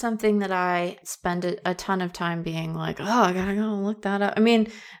 it's not something that I spend a ton of time being like, oh, I gotta go look that up. I mean,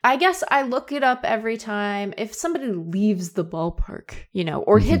 I guess I look it up every time if somebody leaves the ballpark, you know,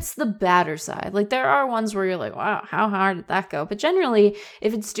 or hits the batter side. Like, there are ones where you're like, wow, how hard did that go? But generally,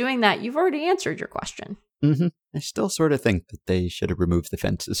 if it's doing that, you've already answered your question. I still sort of think that they should have removed the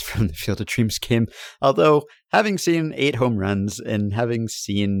fences from the Field of Dreams game. Although, having seen 8 home runs and having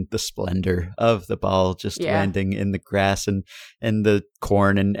seen the splendor of the ball just landing in the grass and the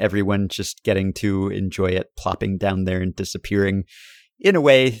corn and everyone just getting to enjoy it plopping down there and disappearing, in a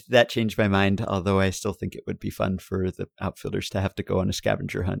way, that changed my mind, although I still think it would be fun for the outfielders to have to go on a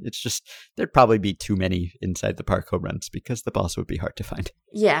scavenger hunt. It's just, there'd probably be too many inside the park home runs because the balls would be hard to find.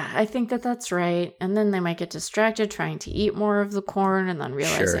 Yeah, I think that that's right. And then they might get distracted trying to eat more of the corn and then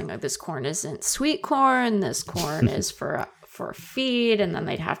realizing that this corn isn't sweet corn, this corn is for feed, and then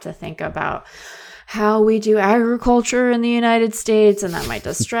they'd have to think about how we do agriculture in the United States, and that might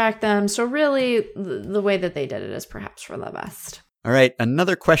distract them. So really, the way that they did it is perhaps for the best. All right,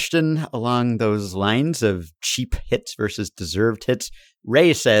 another question along those lines of cheap hits versus deserved hits.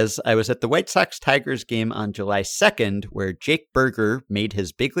 Ray says, I was at the White Sox-Tigers game on July 2nd where Jake Burger made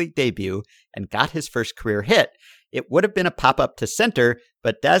his big league debut and got his first career hit. It would have been a pop-up to center,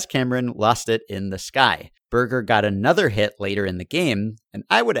 but Daz Cameron lost it in the sky. Burger got another hit later in the game, and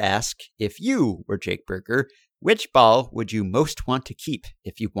I would ask, if you were Jake Burger, which ball would you most want to keep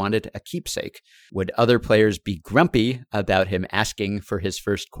if you wanted a keepsake? Would other players be grumpy about him asking for his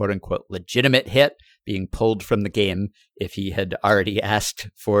first quote-unquote legitimate hit being pulled from the game if he had already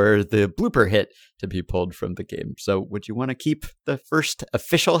asked for the blooper hit to be pulled from the game? So would you want to keep the first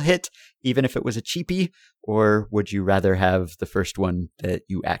official hit, even if it was a cheapie, or would you rather have the first one that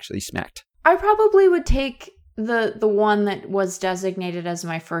you actually smacked? I probably would take the one that was designated as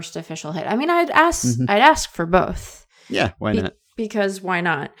my first official hit. I mean, I'd ask for both. Yeah, why not? Because why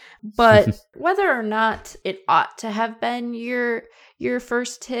not? But whether or not it ought to have been your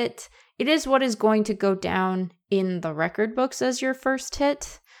first hit, it is what is going to go down in the record books as your first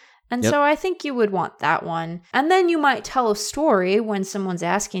hit. And so I think you would want that one. And then you might tell a story when someone's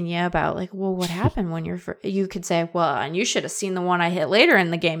asking you about, like, well, what happened when you could say, well, and you should have seen the one I hit later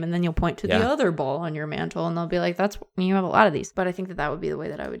in the game. And then you'll point to the other ball on your mantle and they'll be like, you have a lot of these. But I think that would be the way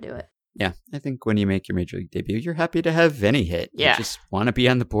that I would do it. Yeah, I think when you make your Major League debut, you're happy to have any hit. Yeah. You just want to be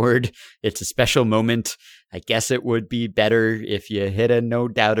on the board. It's a special moment. I guess it would be better if you hit a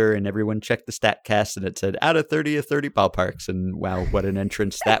no-doubter and everyone checked the StatCast and it said out of 30 of 30 ballparks. And wow, what an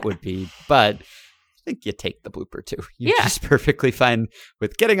entrance that would be. But I think you take the blooper too. You're just perfectly fine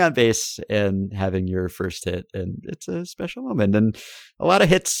with getting on base and having your first hit. And it's a special moment. And a lot of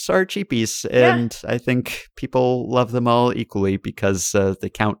hits are cheapies. And I think people love them all equally because they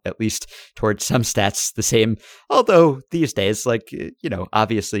count, at least towards some stats, the same. Although these days,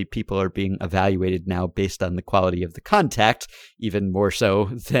 obviously people are being evaluated now based on the quality of the contact, even more so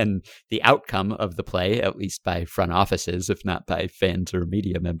than the outcome of the play, at least by front offices, if not by fans or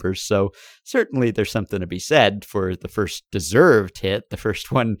media members. So certainly there's something to be said for the first deserved hit, the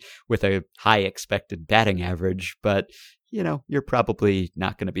first one with a high expected batting average. But, you're probably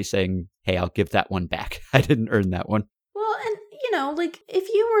not going to be saying, hey, I'll give that one back. I didn't earn that one. Well, and, if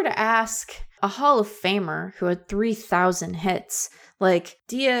you were to ask a Hall of Famer who had 3,000 hits,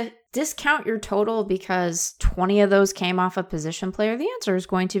 do you discount your total because 20 of those came off a position player? The answer is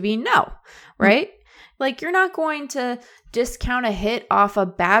going to be no, right? You're not going to discount a hit off a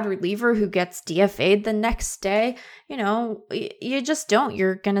bad reliever who gets DFA'd the next day. You just don't.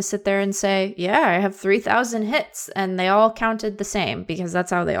 You're going to sit there and say, yeah, I have 3,000 hits and they all counted the same because that's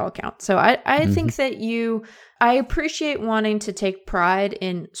how they all count. So I think that I appreciate wanting to take pride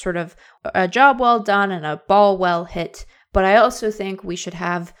in sort of a job well done and a ball well hit. But I also think we should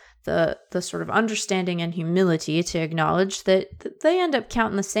have the sort of understanding and humility to acknowledge that they end up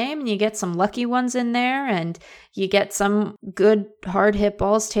counting the same, and you get some lucky ones in there and you get some good hard hit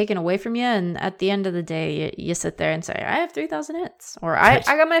balls taken away from you, and at the end of the day you sit there and say, I have 3,000 hits, or I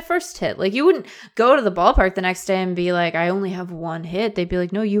got my first hit. You wouldn't go to the ballpark the next day and be like, I only have one hit. They'd be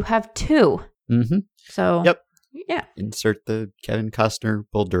like, no, you have two. So yep. Yeah. Insert the Kevin Costner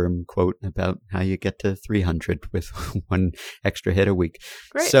Bull Durham quote about how you get to 300 with one extra hit a week.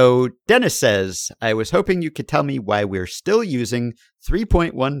 Great. So Dennis says, I was hoping you could tell me why we're still using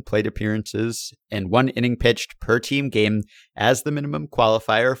 3.1 plate appearances and 1 inning pitched per team game as the minimum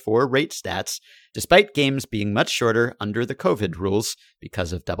qualifier for rate stats, despite games being much shorter under the COVID rules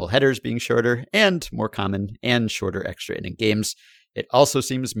because of doubleheaders being shorter and more common and shorter extra inning games. It also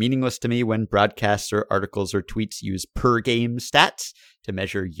seems meaningless to me when broadcasts or articles or tweets use per-game stats to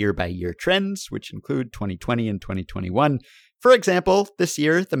measure year-by-year trends, which include 2020 and 2021. For example, this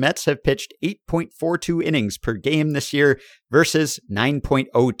year, the Mets have pitched 8.42 innings per game this year versus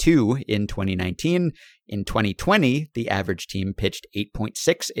 9.02 in 2019. In 2020, the average team pitched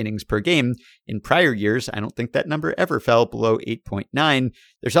 8.6 innings per game. In prior years, I don't think that number ever fell below 8.9.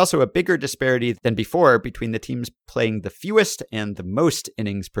 There's also a bigger disparity than before between the teams playing the fewest and the most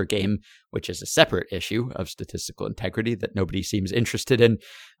innings per game, which is a separate issue of statistical integrity that nobody seems interested in.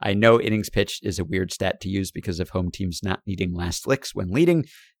 I know innings pitched is a weird stat to use because of home teams not needing last licks when leading,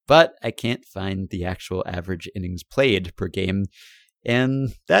 but I can't find the actual average innings played per game.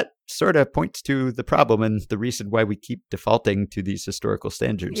 And that sort of points to the problem and the reason why we keep defaulting to these historical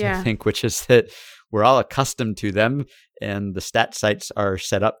standards, I think, which is that we're all accustomed to them and the stat sites are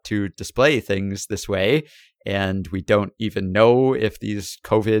set up to display things this way. And we don't even know if these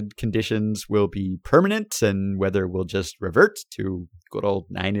COVID conditions will be permanent and whether we'll just revert to good old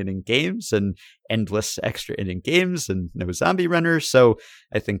 9-inning games and endless extra inning games and no zombie runners. So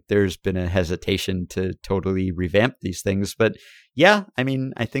I think there's been a hesitation to totally revamp these things. But yeah, I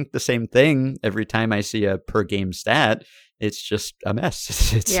mean, I think the same thing every time I see a per game stat. It's just a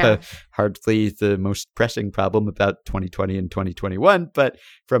mess. It's hardly the most pressing problem about 2020 and 2021. But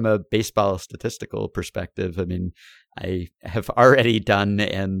from a baseball statistical perspective, I mean, I have already done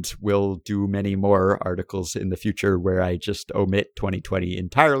and will do many more articles in the future where I just omit 2020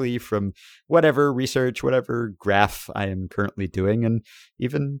 entirely from whatever research, whatever graph I am currently doing. And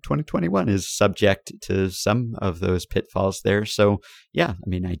even 2021 is subject to some of those pitfalls there. So yeah, I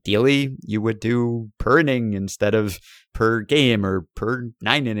mean, ideally you would do per inning instead of per game, or per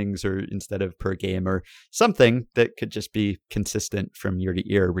 9 innings or instead of per game, or something that could just be consistent from year to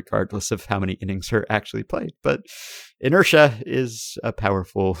year, regardless of how many innings are actually played. But inertia is a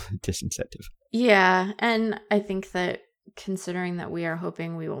powerful disincentive. Yeah, and I think that considering that we are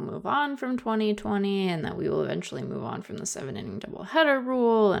hoping we will move on from 2020 and that we will eventually move on from the 7-inning doubleheader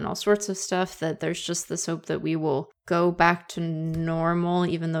rule and all sorts of stuff, that there's just this hope that we will go back to normal,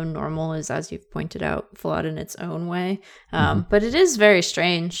 even though normal is, as you've pointed out, flawed in its own way. But it is very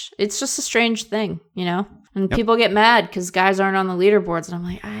strange. It's just a strange thing, you know? And people get mad because guys aren't on the leaderboards. And I'm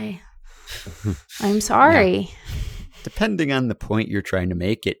like, I'm sorry. Yeah. Depending on the point you're trying to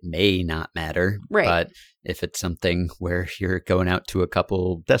make, it may not matter. Right. But if it's something where you're going out to a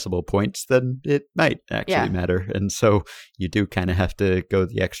couple decimal points, then it might actually matter. And so you do kind of have to go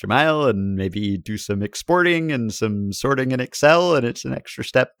the extra mile and maybe do some exporting and some sorting in Excel. And it's an extra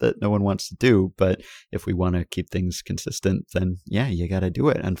step that no one wants to do. But if we want to keep things consistent, then yeah, you got to do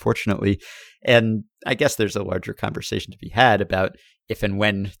it, unfortunately. And I guess there's a larger conversation to be had about if and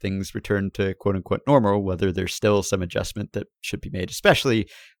when things return to quote unquote normal, whether there's still some adjustment that should be made, especially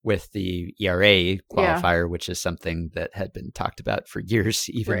with the ERA qualifier, which is something that had been talked about for years,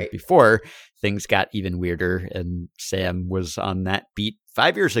 even before things got even weirder. And Sam was on that beat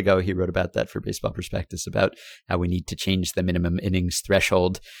 5 years ago. He wrote about that for Baseball Prospectus about how we need to change the minimum innings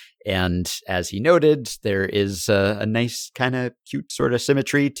threshold. And as he noted, there is a nice kind of cute sort of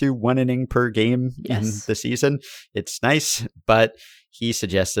symmetry to 1 inning per game in the season. It's nice, but he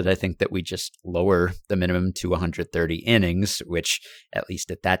suggested, I think, that we just lower the minimum to 130 innings, which at least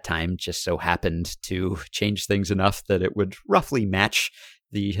at that time just so happened to change things enough that it would roughly match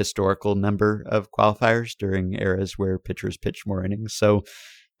the historical number of qualifiers during eras where pitchers pitch more innings. So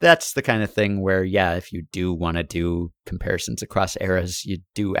that's the kind of thing where, yeah, if you do want to do comparisons across eras, you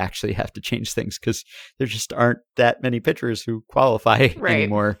do actually have to change things because there just aren't that many pitchers who qualify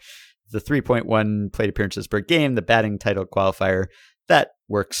anymore. The 3.1 plate appearances per game, the batting title qualifier, that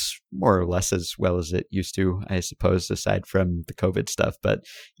works more or less as well as it used to, I suppose, aside from the COVID stuff. But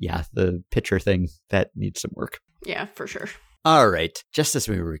yeah, the pitcher thing, that needs some work. Yeah, for sure. All right. Just as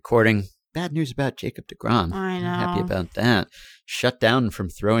we were recording, bad news about Jacob deGrom. I know. I'm happy about that. Shut down from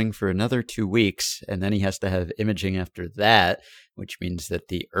throwing for another 2 weeks, and then he has to have imaging after that, which means that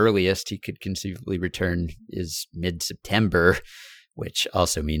the earliest he could conceivably return is mid-September, which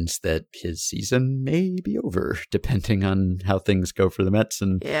also means that his season may be over, depending on how things go for the Mets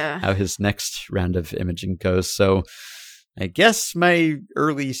and how his next round of imaging goes. So I guess my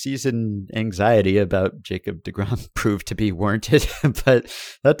early season anxiety about Jacob deGrom proved to be warranted, but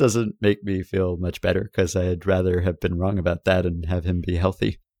that doesn't make me feel much better because I'd rather have been wrong about that and have him be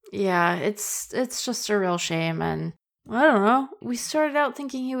healthy. Yeah, it's just a real shame. And I don't know, we started out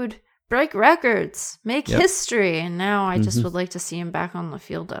thinking he would break records, make history, and now I just would like to see him back on the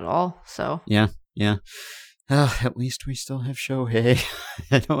field at all. So yeah. At least we still have Shohei.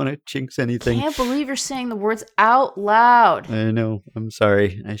 I don't want to jinx anything. I can't believe you're saying the words out loud. I know. I'm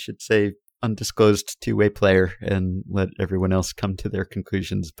sorry. I should say undisclosed two-way player and let everyone else come to their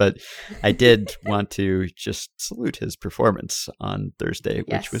conclusions. But I did want to just salute his performance on Thursday,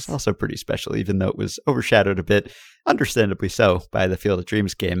 which was also pretty special, even though it was overshadowed a bit, understandably so, by the Field of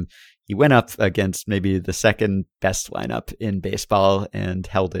Dreams game. He went up against maybe the second best lineup in baseball and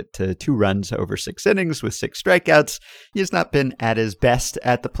held it to 2 runs over 6 innings with 6 strikeouts. He has not been at his best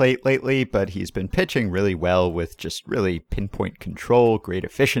at the plate lately, but he's been pitching really well with just really pinpoint control, great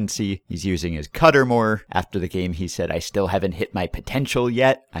efficiency. He's using his cutter more. After the game, he said, "I still haven't hit my potential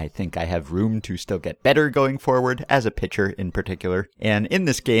yet. I think I have room to still get better going forward as a pitcher in particular." And in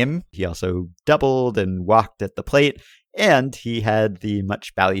this game, he also doubled and walked at the plate. And he had the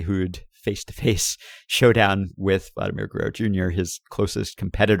much ballyhooed face-to-face showdown with Vladimir Guerrero Jr., his closest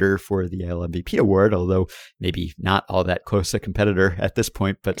competitor for the AL MVP award, although maybe not all that close a competitor at this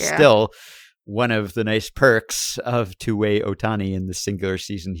point, but still one of the nice perks of two-way Ohtani in the singular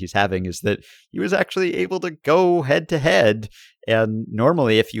season he's having is that he was actually able to go head-to-head. And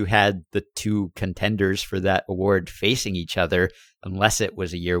normally, if you had the 2 contenders for that award facing each other, unless it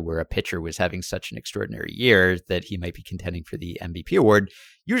was a year where a pitcher was having such an extraordinary year that he might be contending for the MVP award,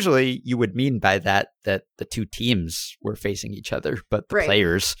 usually you would mean by that the 2 teams were facing each other, but the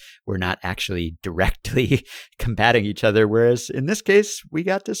players were not actually directly combating each other. Whereas in this case, we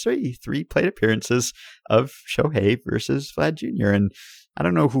got to see 3 plate appearances of Shohei versus Vlad Jr. And I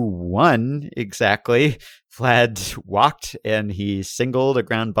don't know who won exactly. Vlad walked and he singled a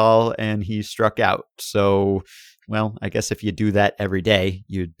ground ball and he struck out. So, well, I guess if you do that every day,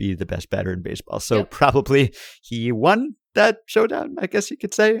 you'd be the best batter in baseball. So probably he won that showdown, I guess you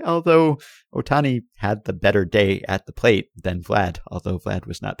could say. Although Ohtani had the better day at the plate than Vlad, although Vlad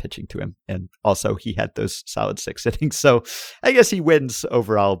was not pitching to him. And also he had those solid 6 innings. So I guess he wins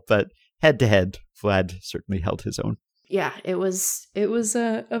overall, but head to head, Vlad certainly held his own. Yeah, it was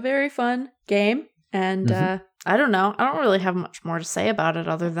a very fun game. And I don't know. I don't really have much more to say about it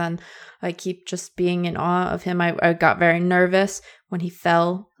other than I keep just being in awe of him. I got very nervous when he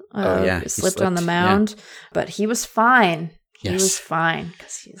fell, slipped on the mound, but he was fine. He was fine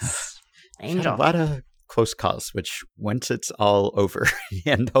because he's an angel. A lot of close calls, which once it's all over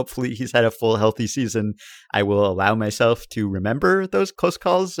and hopefully he's had a full healthy season, I will allow myself to remember those close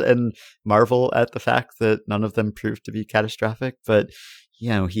calls and marvel at the fact that none of them proved to be catastrophic. But, you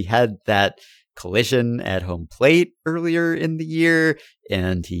know, he had that collision at home plate earlier in the year,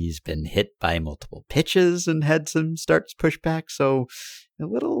 and he's been hit by multiple pitches and had some starts pushed back. So a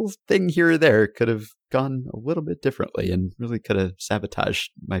little thing here or there could have gone a little bit differently and really could have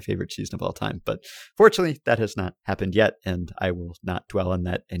sabotaged my favorite season of all time. But fortunately, that has not happened yet, and I will not dwell on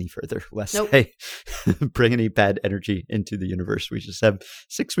that any further, lest I bring any bad energy into the universe. We just have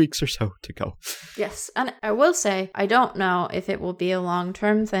 6 weeks or so to go. Yes, and I will say, I don't know if it will be a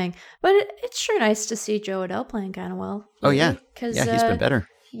long-term thing, but it's sure nice to see Joe Adell playing kind of well. Oh, yeah. Because he's been better.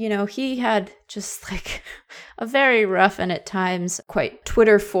 You know, he had just like a very rough and at times quite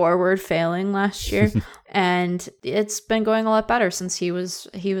Twitter forward failing last year. And it's been going a lot better since he was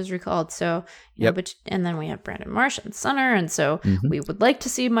recalled. So, you know, and then we have Brandon Marsh and Sunner. And so we would like to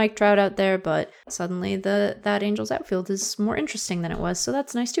see Mike Trout out there, but suddenly that Angels outfield is more interesting than it was. So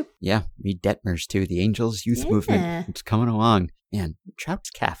that's nice too. Yeah. Reed Detmers too. The Angels youth movement. It's coming along. Man, Trout's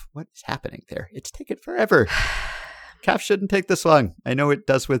calf. What is happening there? It's taken forever. Calf shouldn't take this long. I know it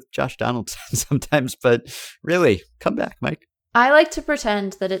does with Josh Donaldson sometimes, but really, come back, Mike. I like to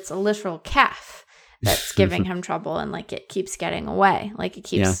pretend that it's a literal calf that's giving him trouble, and like it keeps getting away, like it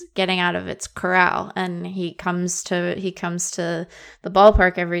keeps getting out of its corral, and he comes to the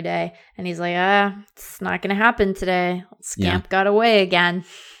ballpark every day, and he's like, it's not going to happen today. Scamp got away again.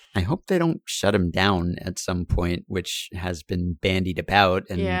 I hope they don't shut him down at some point, which has been bandied about.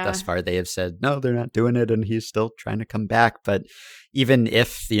 And thus far they have said, no, they're not doing it. And he's still trying to come back. But even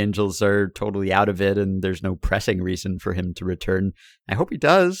if the Angels are totally out of it and there's no pressing reason for him to return, I hope he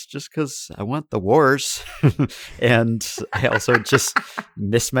does, just because I want the wars. And I also just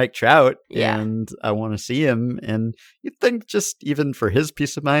miss Mike Trout and I want to see him. And you'd think just even for his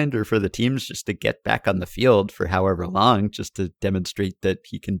peace of mind or for the teams just to get back on the field for however long, just to demonstrate that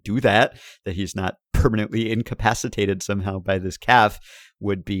he can do that he's not permanently incapacitated somehow by this calf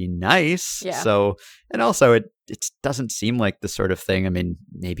would be nice. Yeah. So, and also it doesn't seem like the sort of thing, I mean,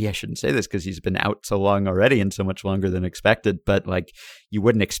 maybe I shouldn't say this because he's been out so long already and so much longer than expected, but like you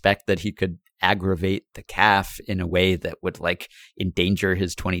wouldn't expect that he could aggravate the calf in a way that would like endanger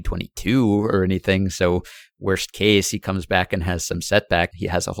his 2022 or anything. So worst case, he comes back and has some setback. He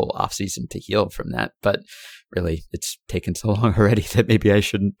has a whole offseason to heal from that. But really, it's taken so long already that maybe I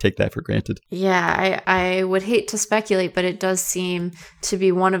shouldn't take that for granted. Yeah, I would hate to speculate, but it does seem to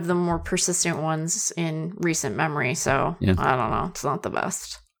be one of the more persistent ones in recent memory. So I don't know. It's not the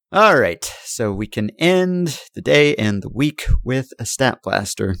best. All right, so we can end the day and the week with a stat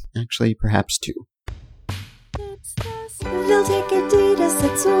blast, or actually perhaps two. They'll take a data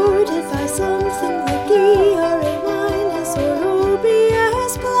set sorted by something like ERA minus or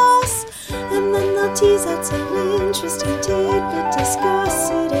OPS plus, and then they'll tease out some interesting tidbit, discuss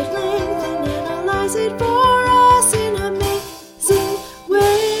it at length, and analyze it for us in amazing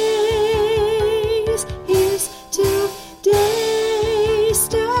ways. Here's today's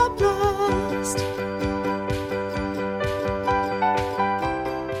stat blast.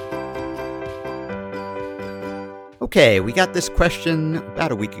 Okay, we got this question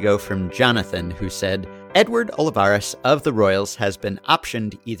about a week ago from Jonathan, who said, Edward Olivares of the Royals has been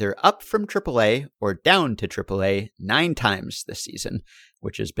optioned either up from AAA or down to AAA 9 times this season,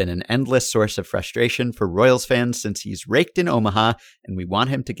 which has been an endless source of frustration for Royals fans since he's raked in Omaha, and we want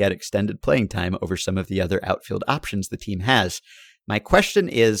him to get extended playing time over some of the other outfield options the team has. My question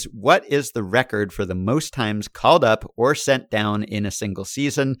is, what is the record for the most times called up or sent down in a single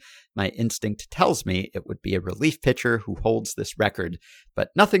season? My instinct tells me it would be a relief pitcher who holds this record, but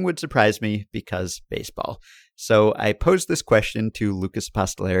nothing would surprise me because baseball. So I posed this question to Lucas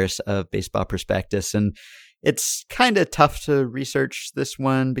Apostolaris of Baseball Prospectus, and it's kind of tough to research this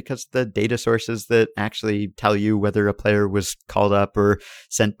one because the data sources that actually tell you whether a player was called up or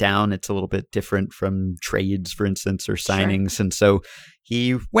sent down, it's a little bit different from trades, for instance, or signings. Sure. And so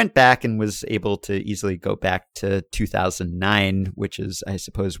he went back and was able to easily go back to 2009, which is, I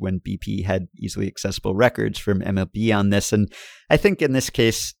suppose, when BP had easily accessible records from MLB on this. And I think in this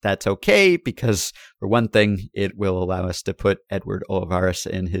case, that's okay because, for one thing, it will allow us to put Edward Olivares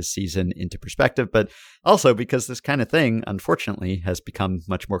and his season into perspective, but also because this kind of thing, unfortunately, has become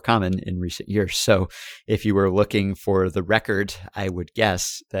much more common in recent years. So if you were looking for the record, I would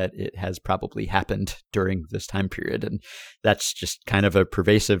guess that it has probably happened during this time period. And that's just kind of a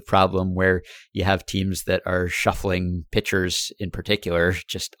pervasive problem where you have teams that are shuffling pitchers in particular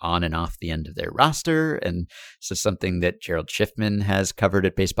just on and off the end of their roster. And this is something that Gerald Schiffman Eastman has covered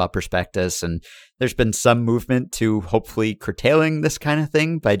at Baseball Prospectus, and there's been some movement to hopefully curtailing this kind of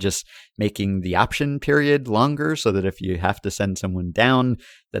thing by just making the option period longer so that if you have to send someone down,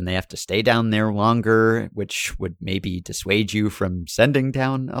 then they have to stay down there longer, which would maybe dissuade you from sending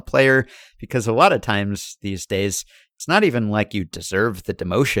down a player, because a lot of times these days, it's not even like you deserve the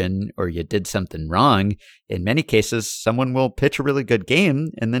demotion or you did something wrong. In many cases, someone will pitch a really good game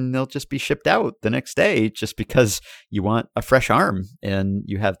and then they'll just be shipped out the next day just because you want a fresh arm. And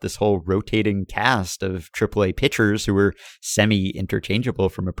you have this whole rotating cast of AAA pitchers who are semi-interchangeable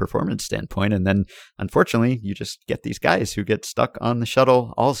from a performance standpoint. And then, unfortunately, you just get these guys who get stuck on the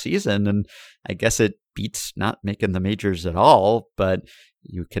shuttle all season. And I guess it beats not making the majors at all, but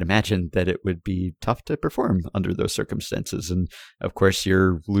you can imagine that it would be tough to perform under those circumstances. And of course,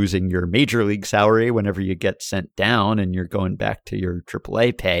 you're losing your major league salary whenever you get sent down and you're going back to your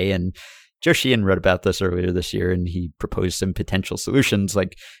AAA pay. And Joe Sheehan wrote about this earlier this year, and he proposed some potential solutions,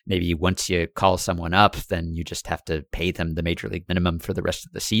 like maybe once you call someone up, then you just have to pay them the major league minimum for the rest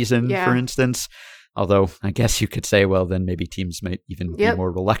of the season, for instance. Although I guess you could say, well, then maybe teams might even be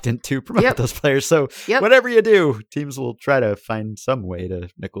more reluctant to promote those players. So whatever you do, teams will try to find some way to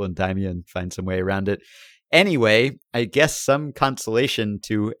nickel and dime you and find some way around it. Anyway, I guess some consolation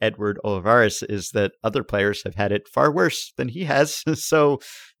to Edward Olivares is that other players have had it far worse than he has. So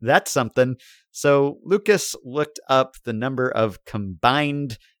that's something. So Lucas looked up the number of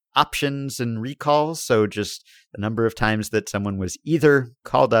combined options and recalls. So just the number of times that someone was either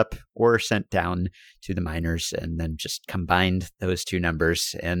called up or sent down to the minors, and then just combined those two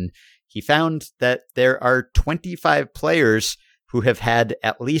numbers. And he found that there are 25 players who have had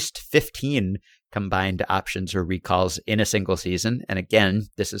at least 15 combined options or recalls in a single season. And again,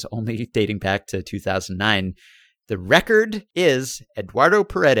 this is only dating back to 2009. The record is Eduardo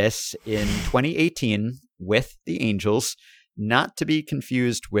Paredes in 2018 with the Angels, not to be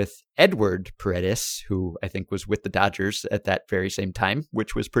confused with Edward Paredes, who I think was with the Dodgers at that very same time,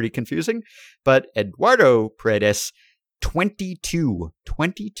 which was pretty confusing. But Eduardo Paredes, 22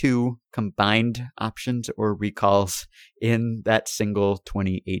 combined options or recalls in that single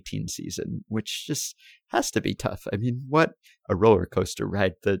 2018 season, which just has to be tough. I mean, what a roller coaster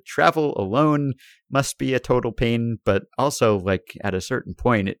ride. The travel alone must be a total pain, but also, like, at a certain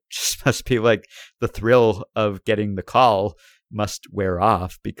point, it just must be like the thrill of getting the call must wear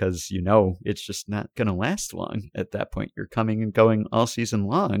off, because you know it's just not going to last long at that point. You're coming and going all season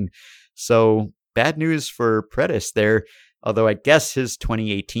long. So bad news for Paredes there. Although I guess his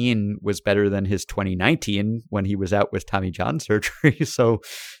 2018 was better than his 2019 when he was out with Tommy John surgery. So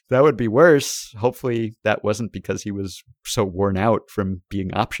that would be worse. Hopefully that wasn't because he was so worn out from being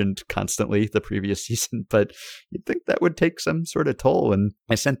optioned constantly the previous season. But you'd think that would take some sort of toll. And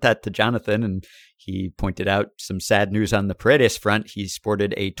I sent that to Jonathan, and he pointed out some sad news on the Paredes front. He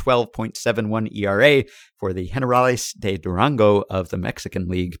sported a 12.71 ERA for the Generales de Durango of the Mexican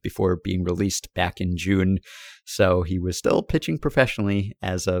League before being released back in June. So he was still pitching professionally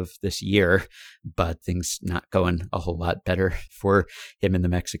as of this year, but things not going a whole lot better for him in the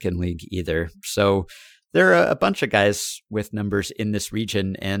Mexican League either. So there are a bunch of guys with numbers in this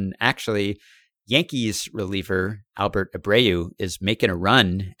region, and actually Yankees reliever Albert Abreu is making a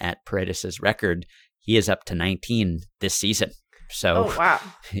run at Paredes' record. He is up to 19 this season. So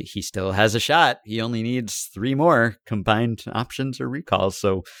he still has a shot. He only needs 3 more combined options or recalls.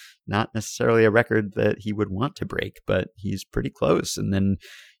 So not necessarily a record that he would want to break, but he's pretty close. And then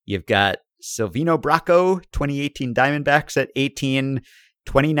you've got Silvino Bracco, 2018 Diamondbacks at 18,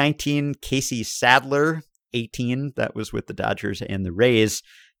 2019 Casey Sadler, 18. That was with the Dodgers and the Rays.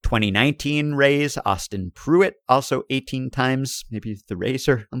 2019 Rays, Austin Pruitt, also 18 times. Maybe the Rays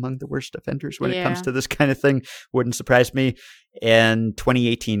are among the worst offenders when it comes to this kind of thing. Wouldn't surprise me. And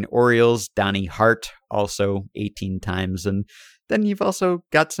 2018 Orioles, Donnie Hart, also 18 times. And then you've also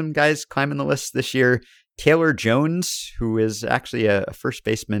got some guys climbing the list this year. Taylor Jones, who is actually a first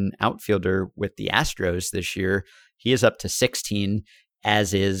baseman outfielder with the Astros this year, he is up to 16,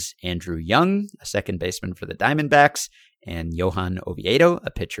 as is Andrew Young, a second baseman for the Diamondbacks, and Johan Oviedo,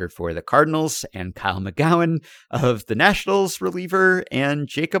 a pitcher for the Cardinals, and Kyle McGowan of the Nationals, reliever, and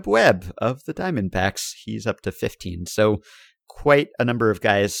Jacob Webb of the Diamondbacks. He's up to 15. So quite a number of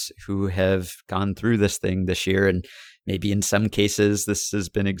guys who have gone through this thing this year, and maybe in some cases this has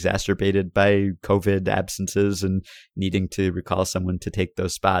been exacerbated by COVID absences and needing to recall someone to take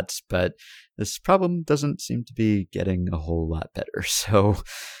those spots, but this problem doesn't seem to be getting a whole lot better. So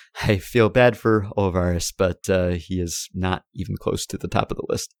I feel bad for Olivares, but he is not even close to the top of the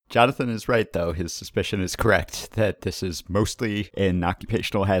list. Jonathan is right, though. His suspicion is correct that this is mostly an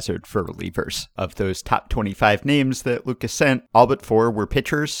occupational hazard for relievers. Of those top 25 names that Lucas sent, all but 4 were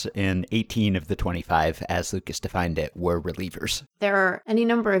pitchers, and 18 of the 25, as Lucas defined it, were relievers. There are any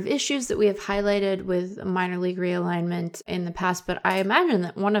number of issues that we have highlighted with minor league realignment in the past, but I imagine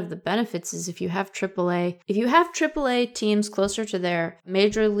that one of the benefits is if you have AAA teams closer to their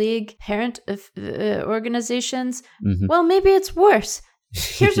major league parent organizations, well, maybe it's worse.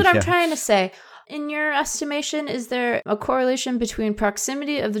 Here's what I'm trying to say. In your estimation, is there a correlation between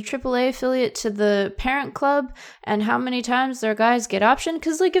proximity of the AAA affiliate to the parent club and how many times their guys get optioned?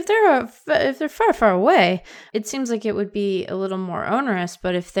 Because like if they're far away, it seems like it would be a little more onerous.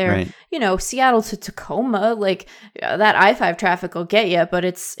 But if they're Seattle to Tacoma, like that I-5 traffic will get you, but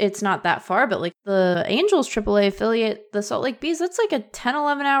it's not that far. But like the Angels AAA affiliate, the Salt Lake Bees, that's like a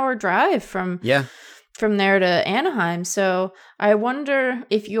 10-11 hour drive from there to Anaheim. So I wonder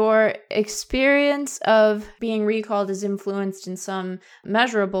if your experience of being recalled is influenced in some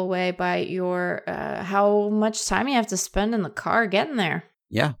measurable way by your how much time you have to spend in the car getting there.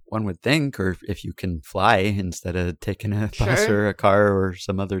 Yeah, one would think, or if you can fly instead of taking a bus or a car or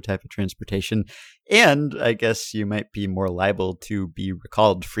some other type of transportation. And I guess you might be more liable to be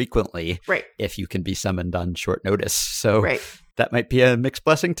recalled frequently if you can be summoned on short notice. So that might be a mixed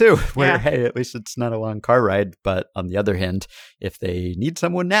blessing too, where, hey, at least it's not a long car ride. But on the other hand, if they need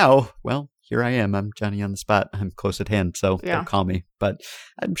someone now, well, here I am. I'm Johnny on the spot. I'm close at hand, so don't call me. But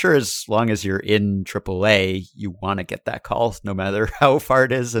I'm sure as long as you're in AAA, you want to get that call, no matter how far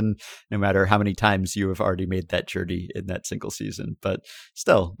it is and no matter how many times you have already made that journey in that single season. But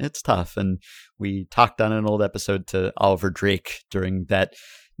still, it's tough. And we talked on an old episode to Oliver Drake during that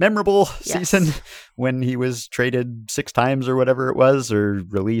memorable season when he was traded 6 times or whatever it was, or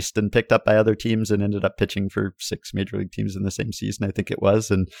released and picked up by other teams and ended up pitching for 6 major league teams in the same season, I think it was.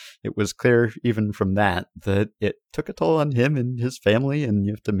 And it was clear even from that it took a toll on him and his family, and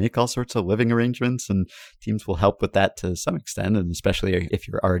you have to make all sorts of living arrangements, and teams will help with that to some extent, and especially if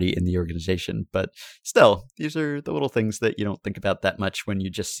you're already in the organization. But still, these are the little things that you don't think about that much when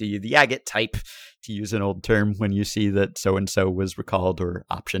you just see the agate type, to use an old term, when you see that so-and-so was recalled or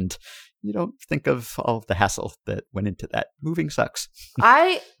optioned. You don't think of all of the hassle that went into that. Moving sucks.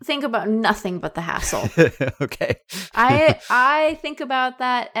 I think about nothing but the hassle. Okay. I think about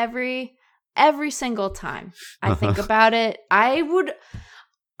that every single time I think about it. I would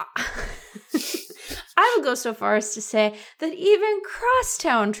go so far as to say that even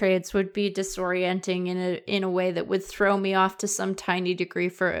crosstown trades would be disorienting in a way that would throw me off to some tiny degree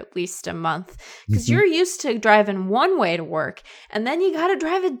for at least a month. Because you're used to driving one way to work, and then you got to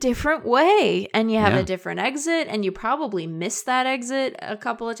drive a different way, and you have a different exit, and you probably miss that exit a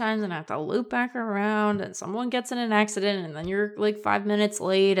couple of times and have to loop back around, and someone gets in an accident, and then you're like 5 minutes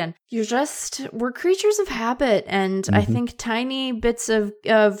late, and we're creatures of habit. And I think tiny bits of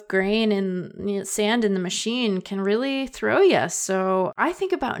grain and sand in the machine can really throw you. So I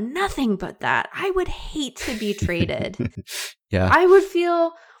think about nothing but that. I would hate to be traded. I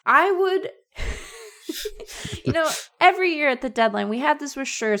would every year at the deadline, we had this with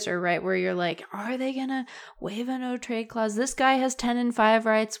Scherzer, right? Where you're like, are they going to waive a no trade clause? This guy has 10-5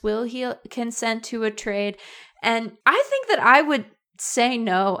 rights. Will he consent to a trade? And I think that I would say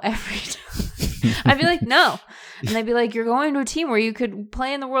no every time. I'd be like, no. And they'd be like, you're going to a team where you could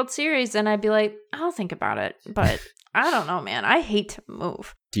play in the World Series. And I'd be like, I'll think about it. But I don't know, man. I hate to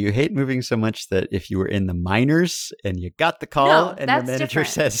move. Do you hate moving so much that if you were in the minors and you got the call and your manager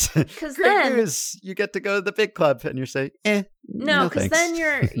says, great news, you get to go to the big club, and you're saying, no, because then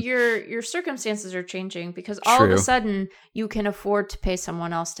your circumstances are changing, because all of a sudden you can afford to pay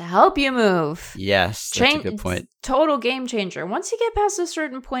someone else to help you move. Yes, that's a good point. Total game changer. Once you get past a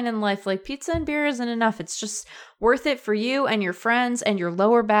certain point in life, like pizza and beer isn't enough. It's just worth it for you and your friends and your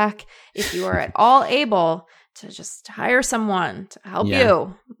lower back if you are at all able to just hire someone to help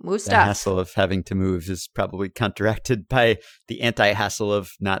you move stuff. The hassle of having to move is probably counteracted by the anti-hassle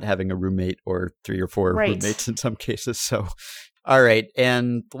of not having a roommate, or 3 or 4 roommates in some cases. So, all right.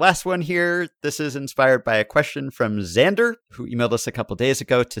 And the last one here, this is inspired by a question from Xander, who emailed us a couple days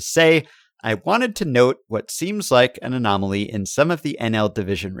ago to say, I wanted to note what seems like an anomaly in some of the NL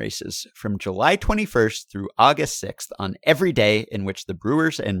division races. From July 21st through August 6th, on every day in which the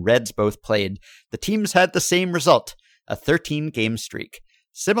Brewers and Reds both played, the teams had the same result, a 13-game streak.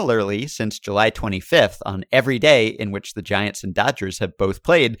 Similarly, since July 25th, on every day in which the Giants and Dodgers have both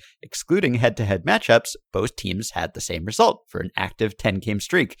played, excluding head-to-head matchups, both teams had the same result for an active 10-game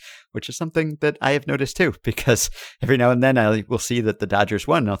streak, which is something that I have noticed too, because every now and then I will see that the Dodgers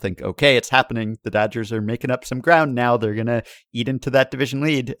won, and I'll think, okay, it's happening. The Dodgers are making up some ground now. They're going to eat into that division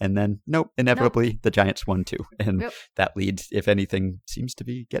lead. And then, nope, inevitably, the Giants won too. And that lead, if anything, seems to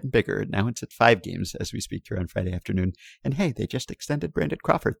be getting bigger. Now it's at 5 games as we speak here on Friday afternoon. And hey, they just extended Brandon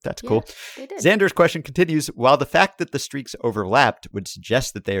Crawford. That's cool. They did. Xander's question continues. While the fact that the streaks overlapped would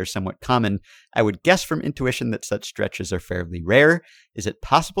suggest that they are somewhat common, I would guess from intuition that such stretches are fairly rare. Is it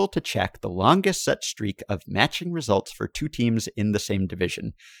possible to check the longest such streak of matching results for 2 teams in the same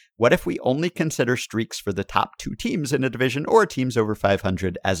division? What if we only consider streaks for the top 2 teams in a division or teams over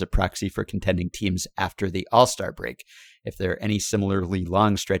 500 as a proxy for contending teams after the All-Star break? If there are any similarly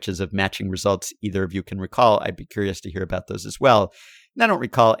long stretches of matching results either of you can recall, I'd be curious to hear about those as well. And I don't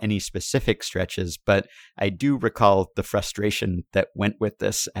recall any specific stretches, but I do recall the frustration that went with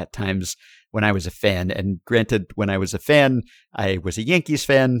this at times when I was a fan. And granted, when I was a fan, I was a Yankees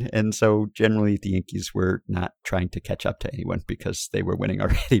fan. And so generally the Yankees were not trying to catch up to anyone because they were winning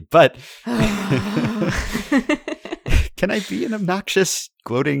already. But can I be an obnoxious,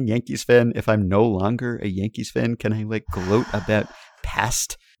 gloating Yankees fan if I'm no longer a Yankees fan? Can I gloat about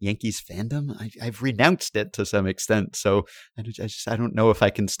past Yankees fandom? I've renounced it to some extent, so I don't know if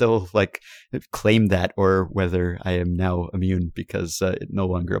I can still claim that or whether I am now immune because it no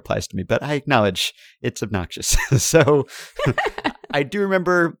longer applies to me. But I acknowledge it's obnoxious. So I do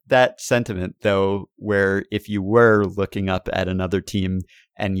remember that sentiment, though, where if you were looking up at another team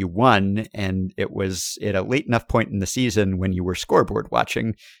and you won, and it was at a late enough point in the season when you were scoreboard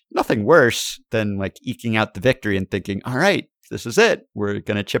watching, nothing worse than eking out the victory and thinking, all right, this is it. We're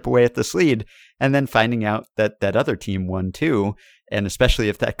going to chip away at this lead. And then finding out that that other team won too. And especially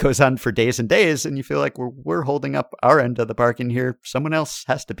if that goes on for days and days and you feel like we're holding up our end of the bargain here, someone else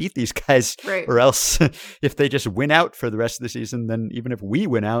has to beat these guys. Right. Or else if they just win out for the rest of the season, then even if we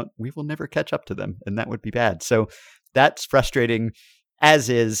win out, we will never catch up to them. And that would be bad. So that's frustrating, as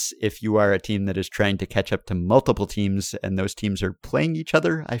is if you are a team that is trying to catch up to multiple teams and those teams are playing each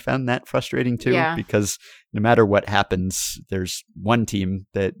other. I found that frustrating too, because no matter what happens, there's one team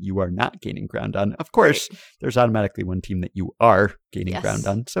that you are not gaining ground on. Of course, there's automatically one team that you are gaining ground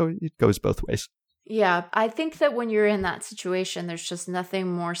on. So it goes both ways. Yeah, I think that when you're in that situation, there's just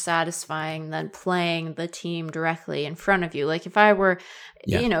nothing more satisfying than playing the team directly in front of you. If I were,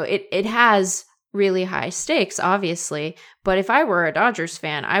 it has really high stakes, obviously. But if I were a Dodgers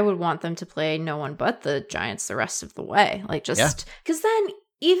fan, I would want them to play no one but the Giants the rest of the way. Because then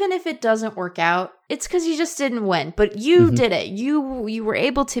even if it doesn't work out, it's because you just didn't win. But you did it. You were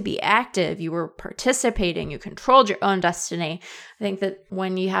able to be active. You were participating. You controlled your own destiny. I think that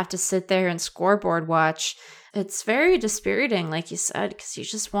when you have to sit there and scoreboard watch, it's very dispiriting, like you said, because you're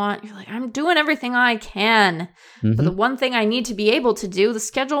like, I'm doing everything I can. But the one thing I need to be able to do, the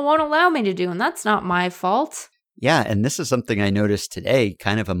schedule won't allow me to do, and that's not my fault. Yeah, and this is something I noticed today,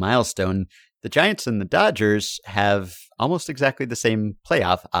 kind of a milestone. The Giants and the Dodgers have almost exactly the same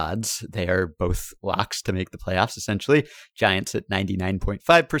playoff odds. They are both locks to make the playoffs, essentially. Giants at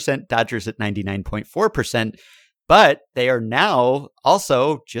 99.5%, Dodgers at 99.4%. But they are now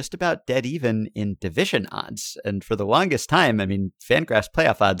also just about dead even in division odds. And for the longest time, Fangraphs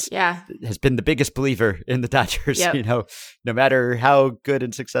playoff odds has been the biggest believer in the Dodgers. No matter how good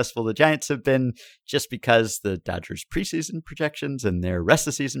and successful the Giants have been, just because the Dodgers preseason projections and their rest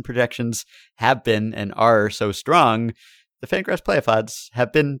of season projections have been and are so strong, the Fangraphs playoff odds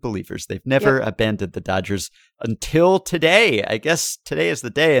have been believers. They've never abandoned the Dodgers until today. I guess today is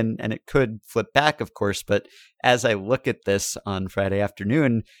the day, and it could flip back, of course. But as I look at this on Friday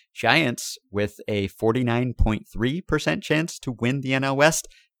afternoon, Giants with a 49.3% chance to win the NL West,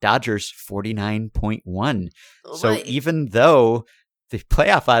 Dodgers 49.1%. So even though the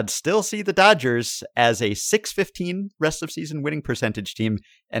playoff odds still see the Dodgers as a .615 rest of season winning percentage team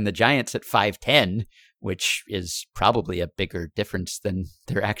and the Giants at .510, which is probably a bigger difference than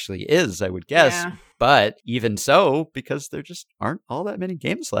there actually is, I would guess. Yeah. But even so, because there just aren't all that many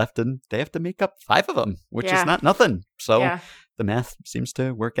games left and they have to make up 5 of them, which is not nothing. So the math seems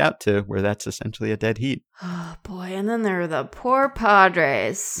to work out to where that's essentially a dead heat. Oh, boy. And then there are the poor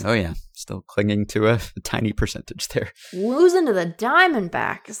Padres. Oh, yeah. Still clinging to a tiny percentage there. Losing to the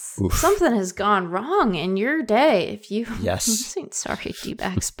Diamondbacks. Oof. Something has gone wrong in your day. If you... Yes. Sorry,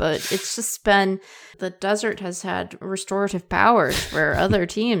 D-backs, but it's just been... The desert has had restorative powers for other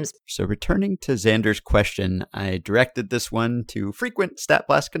teams. So returning to Xander's question, I directed this one to frequent Stat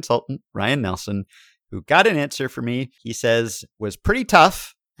Blast consultant Ryan Nelson, who got an answer for me. He says, was pretty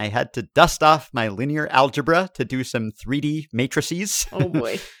tough. I had to dust off my linear algebra to do some 3D matrices. Oh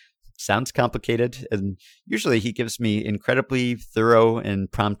boy. Sounds complicated. And usually he gives me incredibly thorough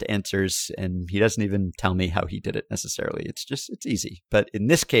and prompt answers, and he doesn't even tell me how he did it necessarily. It's easy. But in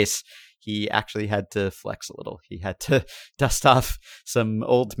this case, he actually had to flex a little. He had to dust off some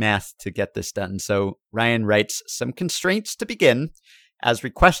old math to get this done. So Ryan writes, some constraints to begin. As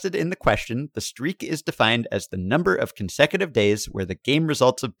requested in the question, the streak is defined as the number of consecutive days where the game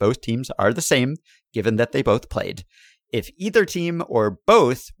results of both teams are the same, given that they both played. If either team or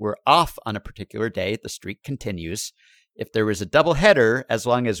both were off on a particular day, the streak continues. If there was a doubleheader, as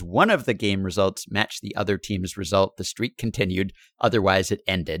long as one of the game results matched the other team's result, the streak continued. Otherwise, it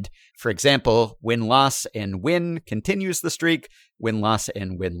ended. For example, win-loss and win continues the streak. Win-loss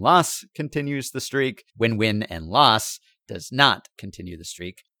and win-loss continues the streak. Win-win and loss does not continue the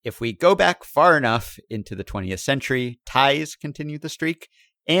streak. If we go back far enough into the 20th century, ties continue the streak.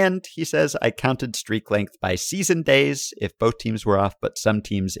 And he says, I counted streak length by season days. If both teams were off, but some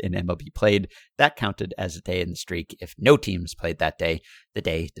teams in MLB played, that counted as a day in the streak. If no teams played that day, the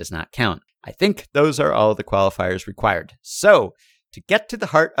day does not count. I think those are all the qualifiers required. So, to get to the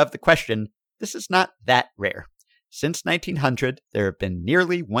heart of the question, this is not that rare. Since 1900, there have been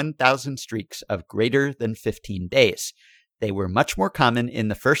nearly 1,000 streaks of greater than 15 days. They were much more common in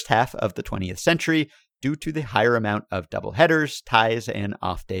the first half of the 20th century, due to the higher amount of doubleheaders, ties, and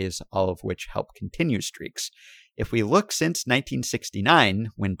off days, all of which help continue streaks. If we look since 1969,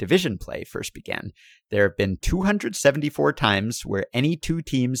 when division play first began, there have been 274 times where any two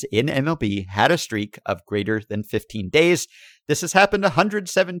teams in MLB had a streak of greater than 15 days. This has happened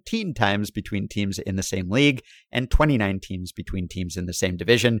 117 times between teams in the same league and 29 teams between teams in the same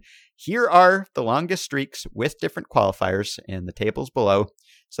division. Here are the longest streaks with different qualifiers, and the tables below.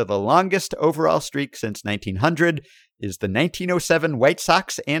 So the longest overall streak since 1900 is the 1907 White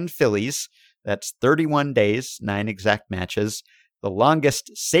Sox and Phillies. That's 31 days, 9 exact matches. The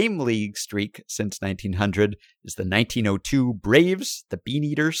longest same league streak since 1900 is the 1902 Braves, the Bean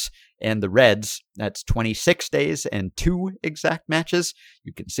Eaters, and the Reds. That's 26 days and 2 exact matches.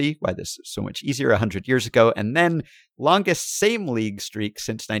 You can see why this is so much easier 100 years ago. And then longest same league streak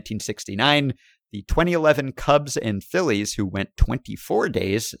since 1969, the 2011 Cubs and Phillies, who went 24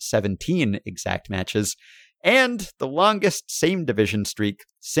 days, 17 exact matches. And the longest same division streak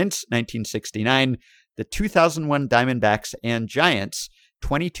since 1969, the 2001 Diamondbacks and Giants,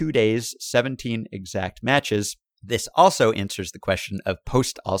 22 days, 17 exact matches. This also answers the question of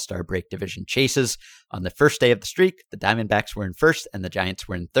post-All-Star break division chases. On the first day of the streak, the Diamondbacks were in first and the Giants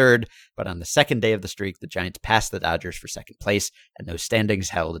were in third. But on the second day of the streak, the Giants passed the Dodgers for second place, and those standings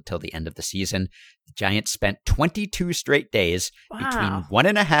held until the end of the season. The Giants spent 22 straight days between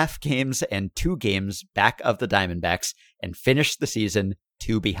 1.5 games and 2 games back of the Diamondbacks and finished the season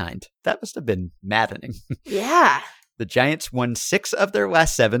 2 behind. That must have been maddening. Yeah. The Giants won 6 of their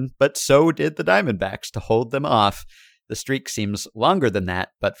last 7, but so did the Diamondbacks to hold them off. The streak seems longer than that,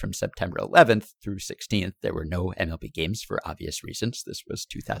 but from September 11th through 16th, there were no MLB games for obvious reasons. This was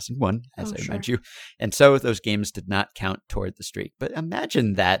 2001, as I remind you. And so those games did not count toward the streak. But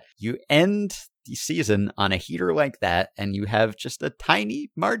imagine that you end the season on a heater like that, and you have just a tiny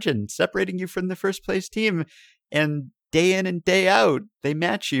margin separating you from the first place team, and day in and day out, they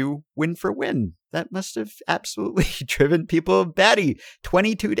match you win for win. That must have absolutely driven people batty.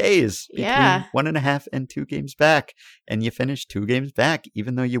 22 days between 1.5 and 2 games back. And you finish 2 games back,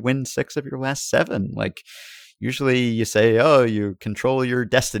 even though you win 6 of your last 7. Like, usually you say, oh, you control your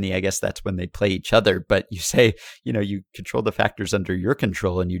destiny. I guess that's when they play each other. But you say, you control the factors under your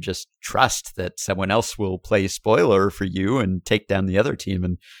control, and you just trust that someone else will play spoiler for you and take down the other team.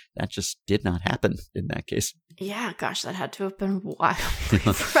 And that just did not happen in that case. Yeah, gosh, that had to have been wildly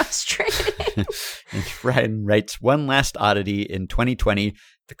frustrating. And Ryan writes, one last oddity in 2020.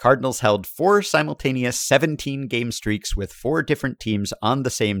 The Cardinals held 4 simultaneous 17-game streaks with 4 different teams on the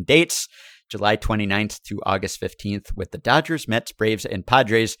same dates, July 29th to August 15th, with the Dodgers, Mets, Braves, and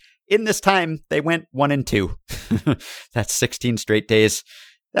Padres. In this time, they went 1-2. That's 16 straight days.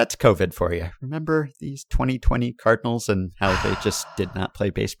 That's COVID for you. Remember these 2020 Cardinals and how they just did not play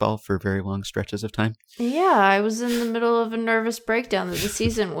baseball for very long stretches of time? Yeah, I was in the middle of a nervous breakdown that the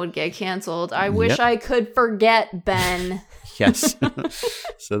season would get canceled. I wish I could forget, Ben. Yes.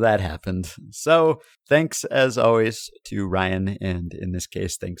 So that happened. So thanks, as always, to Ryan. And in this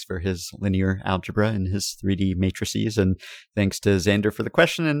case, thanks for his linear algebra and his 3D matrices. And thanks to Xander for the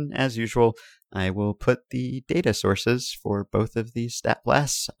question. And as usual, I will put the data sources for both of these stat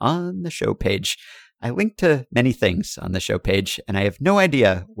blasts on the show page. I link to many things on the show page, and I have no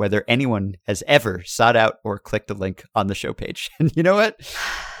idea whether anyone has ever sought out or clicked a link on the show page. And you know what?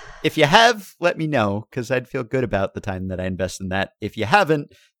 If you have, let me know, because I'd feel good about the time that I invest in that. If you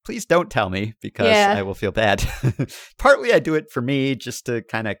haven't, please don't tell me, because I will feel bad. Partly I do it for me, just to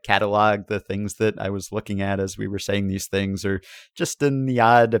kind of catalog the things that I was looking at as we were saying these things, or just in the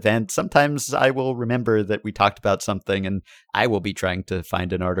odd event. Sometimes I will remember that we talked about something, and I will be trying to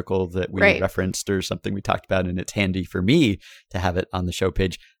find an article that we referenced or something we talked about, and it's handy for me to have it on the show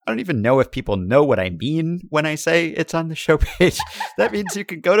page. I don't even know if people know what I mean when I say it's on the show page. That means you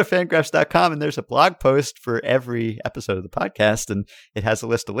can go to fangraphs.com and there's a blog post for every episode of the podcast, and it has a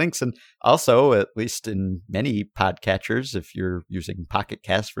list of links. And also, at least in many podcatchers, if you're using Pocket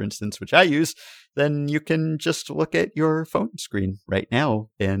Cast, for instance, which I use, then you can just look at your phone screen right now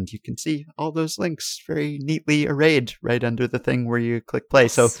and you can see all those links very neatly arrayed right under the thing where you click play.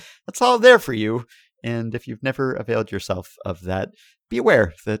 So that's all there for you. And if you've never availed yourself of that, be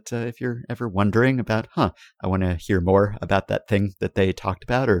aware that if you're ever wondering about, I want to hear more about that thing that they talked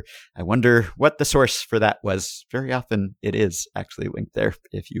about, or I wonder what the source for that was, very often it is actually linked there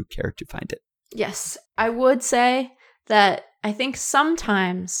if you care to find it. Yes, I would say that I think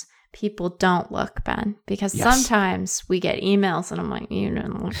sometimes people don't look, Ben, because sometimes we get emails and I'm like, you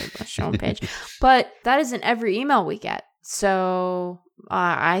didn't look at the show page. But that isn't every email we get. So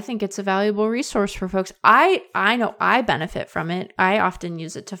I think it's a valuable resource for folks. I know I benefit from it. I often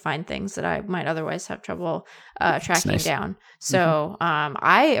use it to find things that I might otherwise have trouble tracking down. So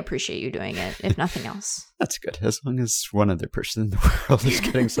I appreciate you doing it, if nothing else. That's good. As long as one other person in the world is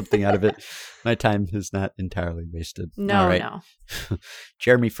getting something out of it, my time is not entirely wasted. No.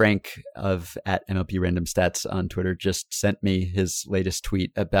 Jeremy Frank of @MLB Random Stats on Twitter just sent me his latest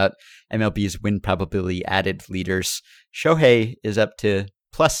tweet about MLB's win probability added leaders. Shohei is up to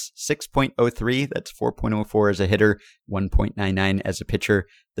plus 6.03. That's 4.04 as a hitter, 1.99 as a pitcher.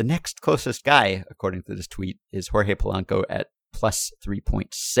 The next closest guy, according to this tweet, is Jorge Polanco at plus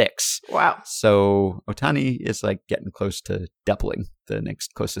 3.6. Wow. So Ohtani is like getting close to doubling the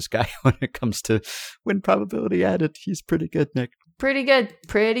next closest guy when it comes to win probability added. He's pretty good, Nick. Pretty good.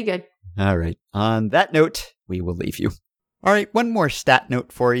 All right. On that note, we will leave you. All right, one more stat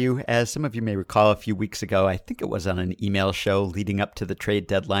note for you. As some of you may recall, a few weeks ago, I think it was on an email show leading up to the trade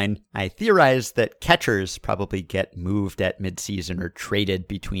deadline, I theorized that catchers probably get moved at midseason or traded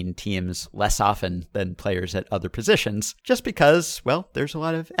between teams less often than players at other positions, just because, well, there's a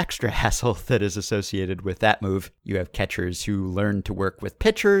lot of extra hassle that is associated with that move. You have catchers who learn to work with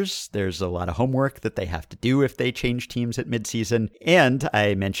pitchers. There's a lot of homework that they have to do if they change teams at midseason. And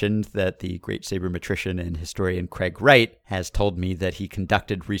I mentioned that the great sabermetrician and historian Craig Wright has told me that he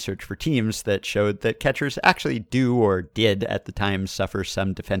conducted research for teams that showed that catchers actually do or did at the time suffer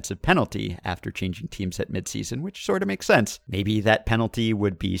some defensive penalty after changing teams at midseason, which sort of makes sense. Maybe that penalty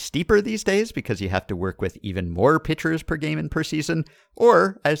would be steeper these days because you have to work with even more pitchers per game and per season,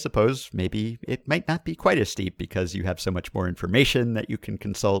 or I suppose maybe it might not be quite as steep because you have so much more information that you can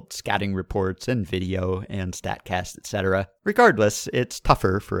consult, scouting reports and video and StatCast, etc. Regardless, it's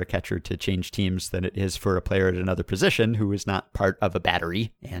tougher for a catcher to change teams than it is for a player at another position who is not part of a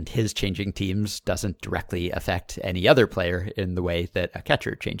battery, and his changing teams doesn't directly affect any other player in the way that a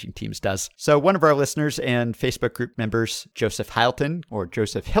catcher changing teams does. So one of our listeners and Facebook group members, Joseph Hilton, or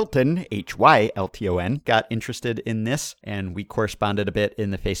Joseph Hilton, Hylton, got interested in this, and we corresponded a bit in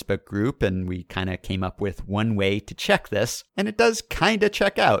the Facebook group, and we kind of came up with one way to check this, and it does kind of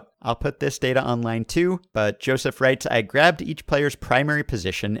check out. I'll put this data online too, but Joseph writes, I grabbed each player's primary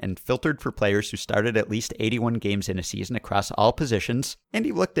position and filtered for players who started at least 81 games in a season across all positions, and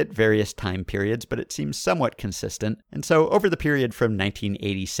he looked at various time periods, but it seems somewhat consistent. And so over the period from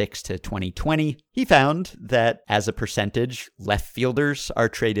 1986 to 2020, he found that as a percentage, left fielders are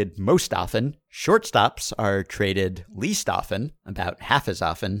traded most often, shortstops are traded least often, about half as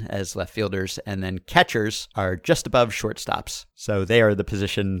often as left fielders, and then catchers are just above shortstops. So they are the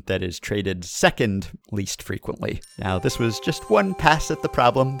position that is traded second least frequently. Now, this was just one pass at the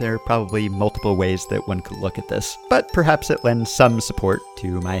problem. There are probably multiple ways that one could look at this, but perhaps it lends some support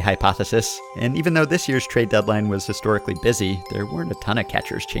to my hypothesis. And even though this year's trade deadline was historically busy, there weren't a ton of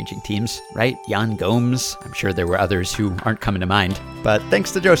catchers changing teams, right? Yan Gomes, I'm sure there were others who aren't coming to mind. But thanks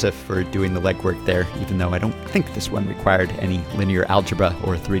to Joseph for doing the legwork there, even though I don't think this one required any linear algebra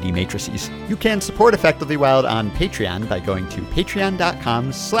or 3D matrices. You can support Effectively Wild on Patreon by going to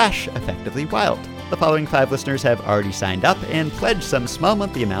patreon.com/effectivelywild. The following 5 listeners have already signed up and pledged some small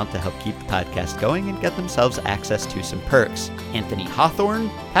monthly amount to help keep the podcast going and get themselves access to some perks. Anthony Hawthorne,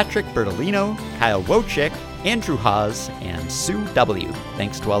 Patrick Bertolino, Kyle Wojcik, Andrew Hawes, and Sue W.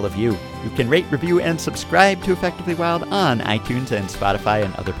 Thanks to all of you. You can rate, review, and subscribe to Effectively Wild on iTunes and Spotify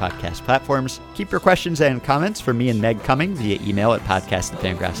and other podcast platforms. Keep your questions and comments for me and Meg coming via email at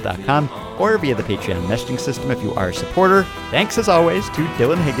podcast@fangraphs.com or via the Patreon messaging system if you are a supporter. Thanks as always to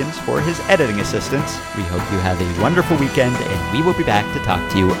Dylan Higgins for his editing assistance. We hope you have a wonderful weekend, and we will be back to talk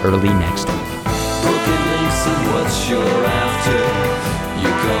to you early next week. Broken links and what you're after.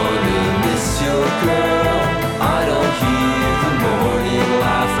 You're gonna miss your girl. I don't hear the morning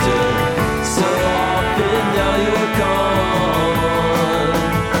laughter. So often now you're gone.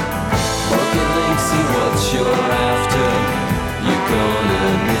 Broken links and what you're after. You're gonna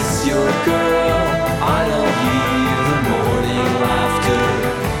miss your girl. I don't hear the morning laughter.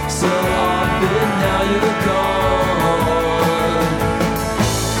 So often now you're gone.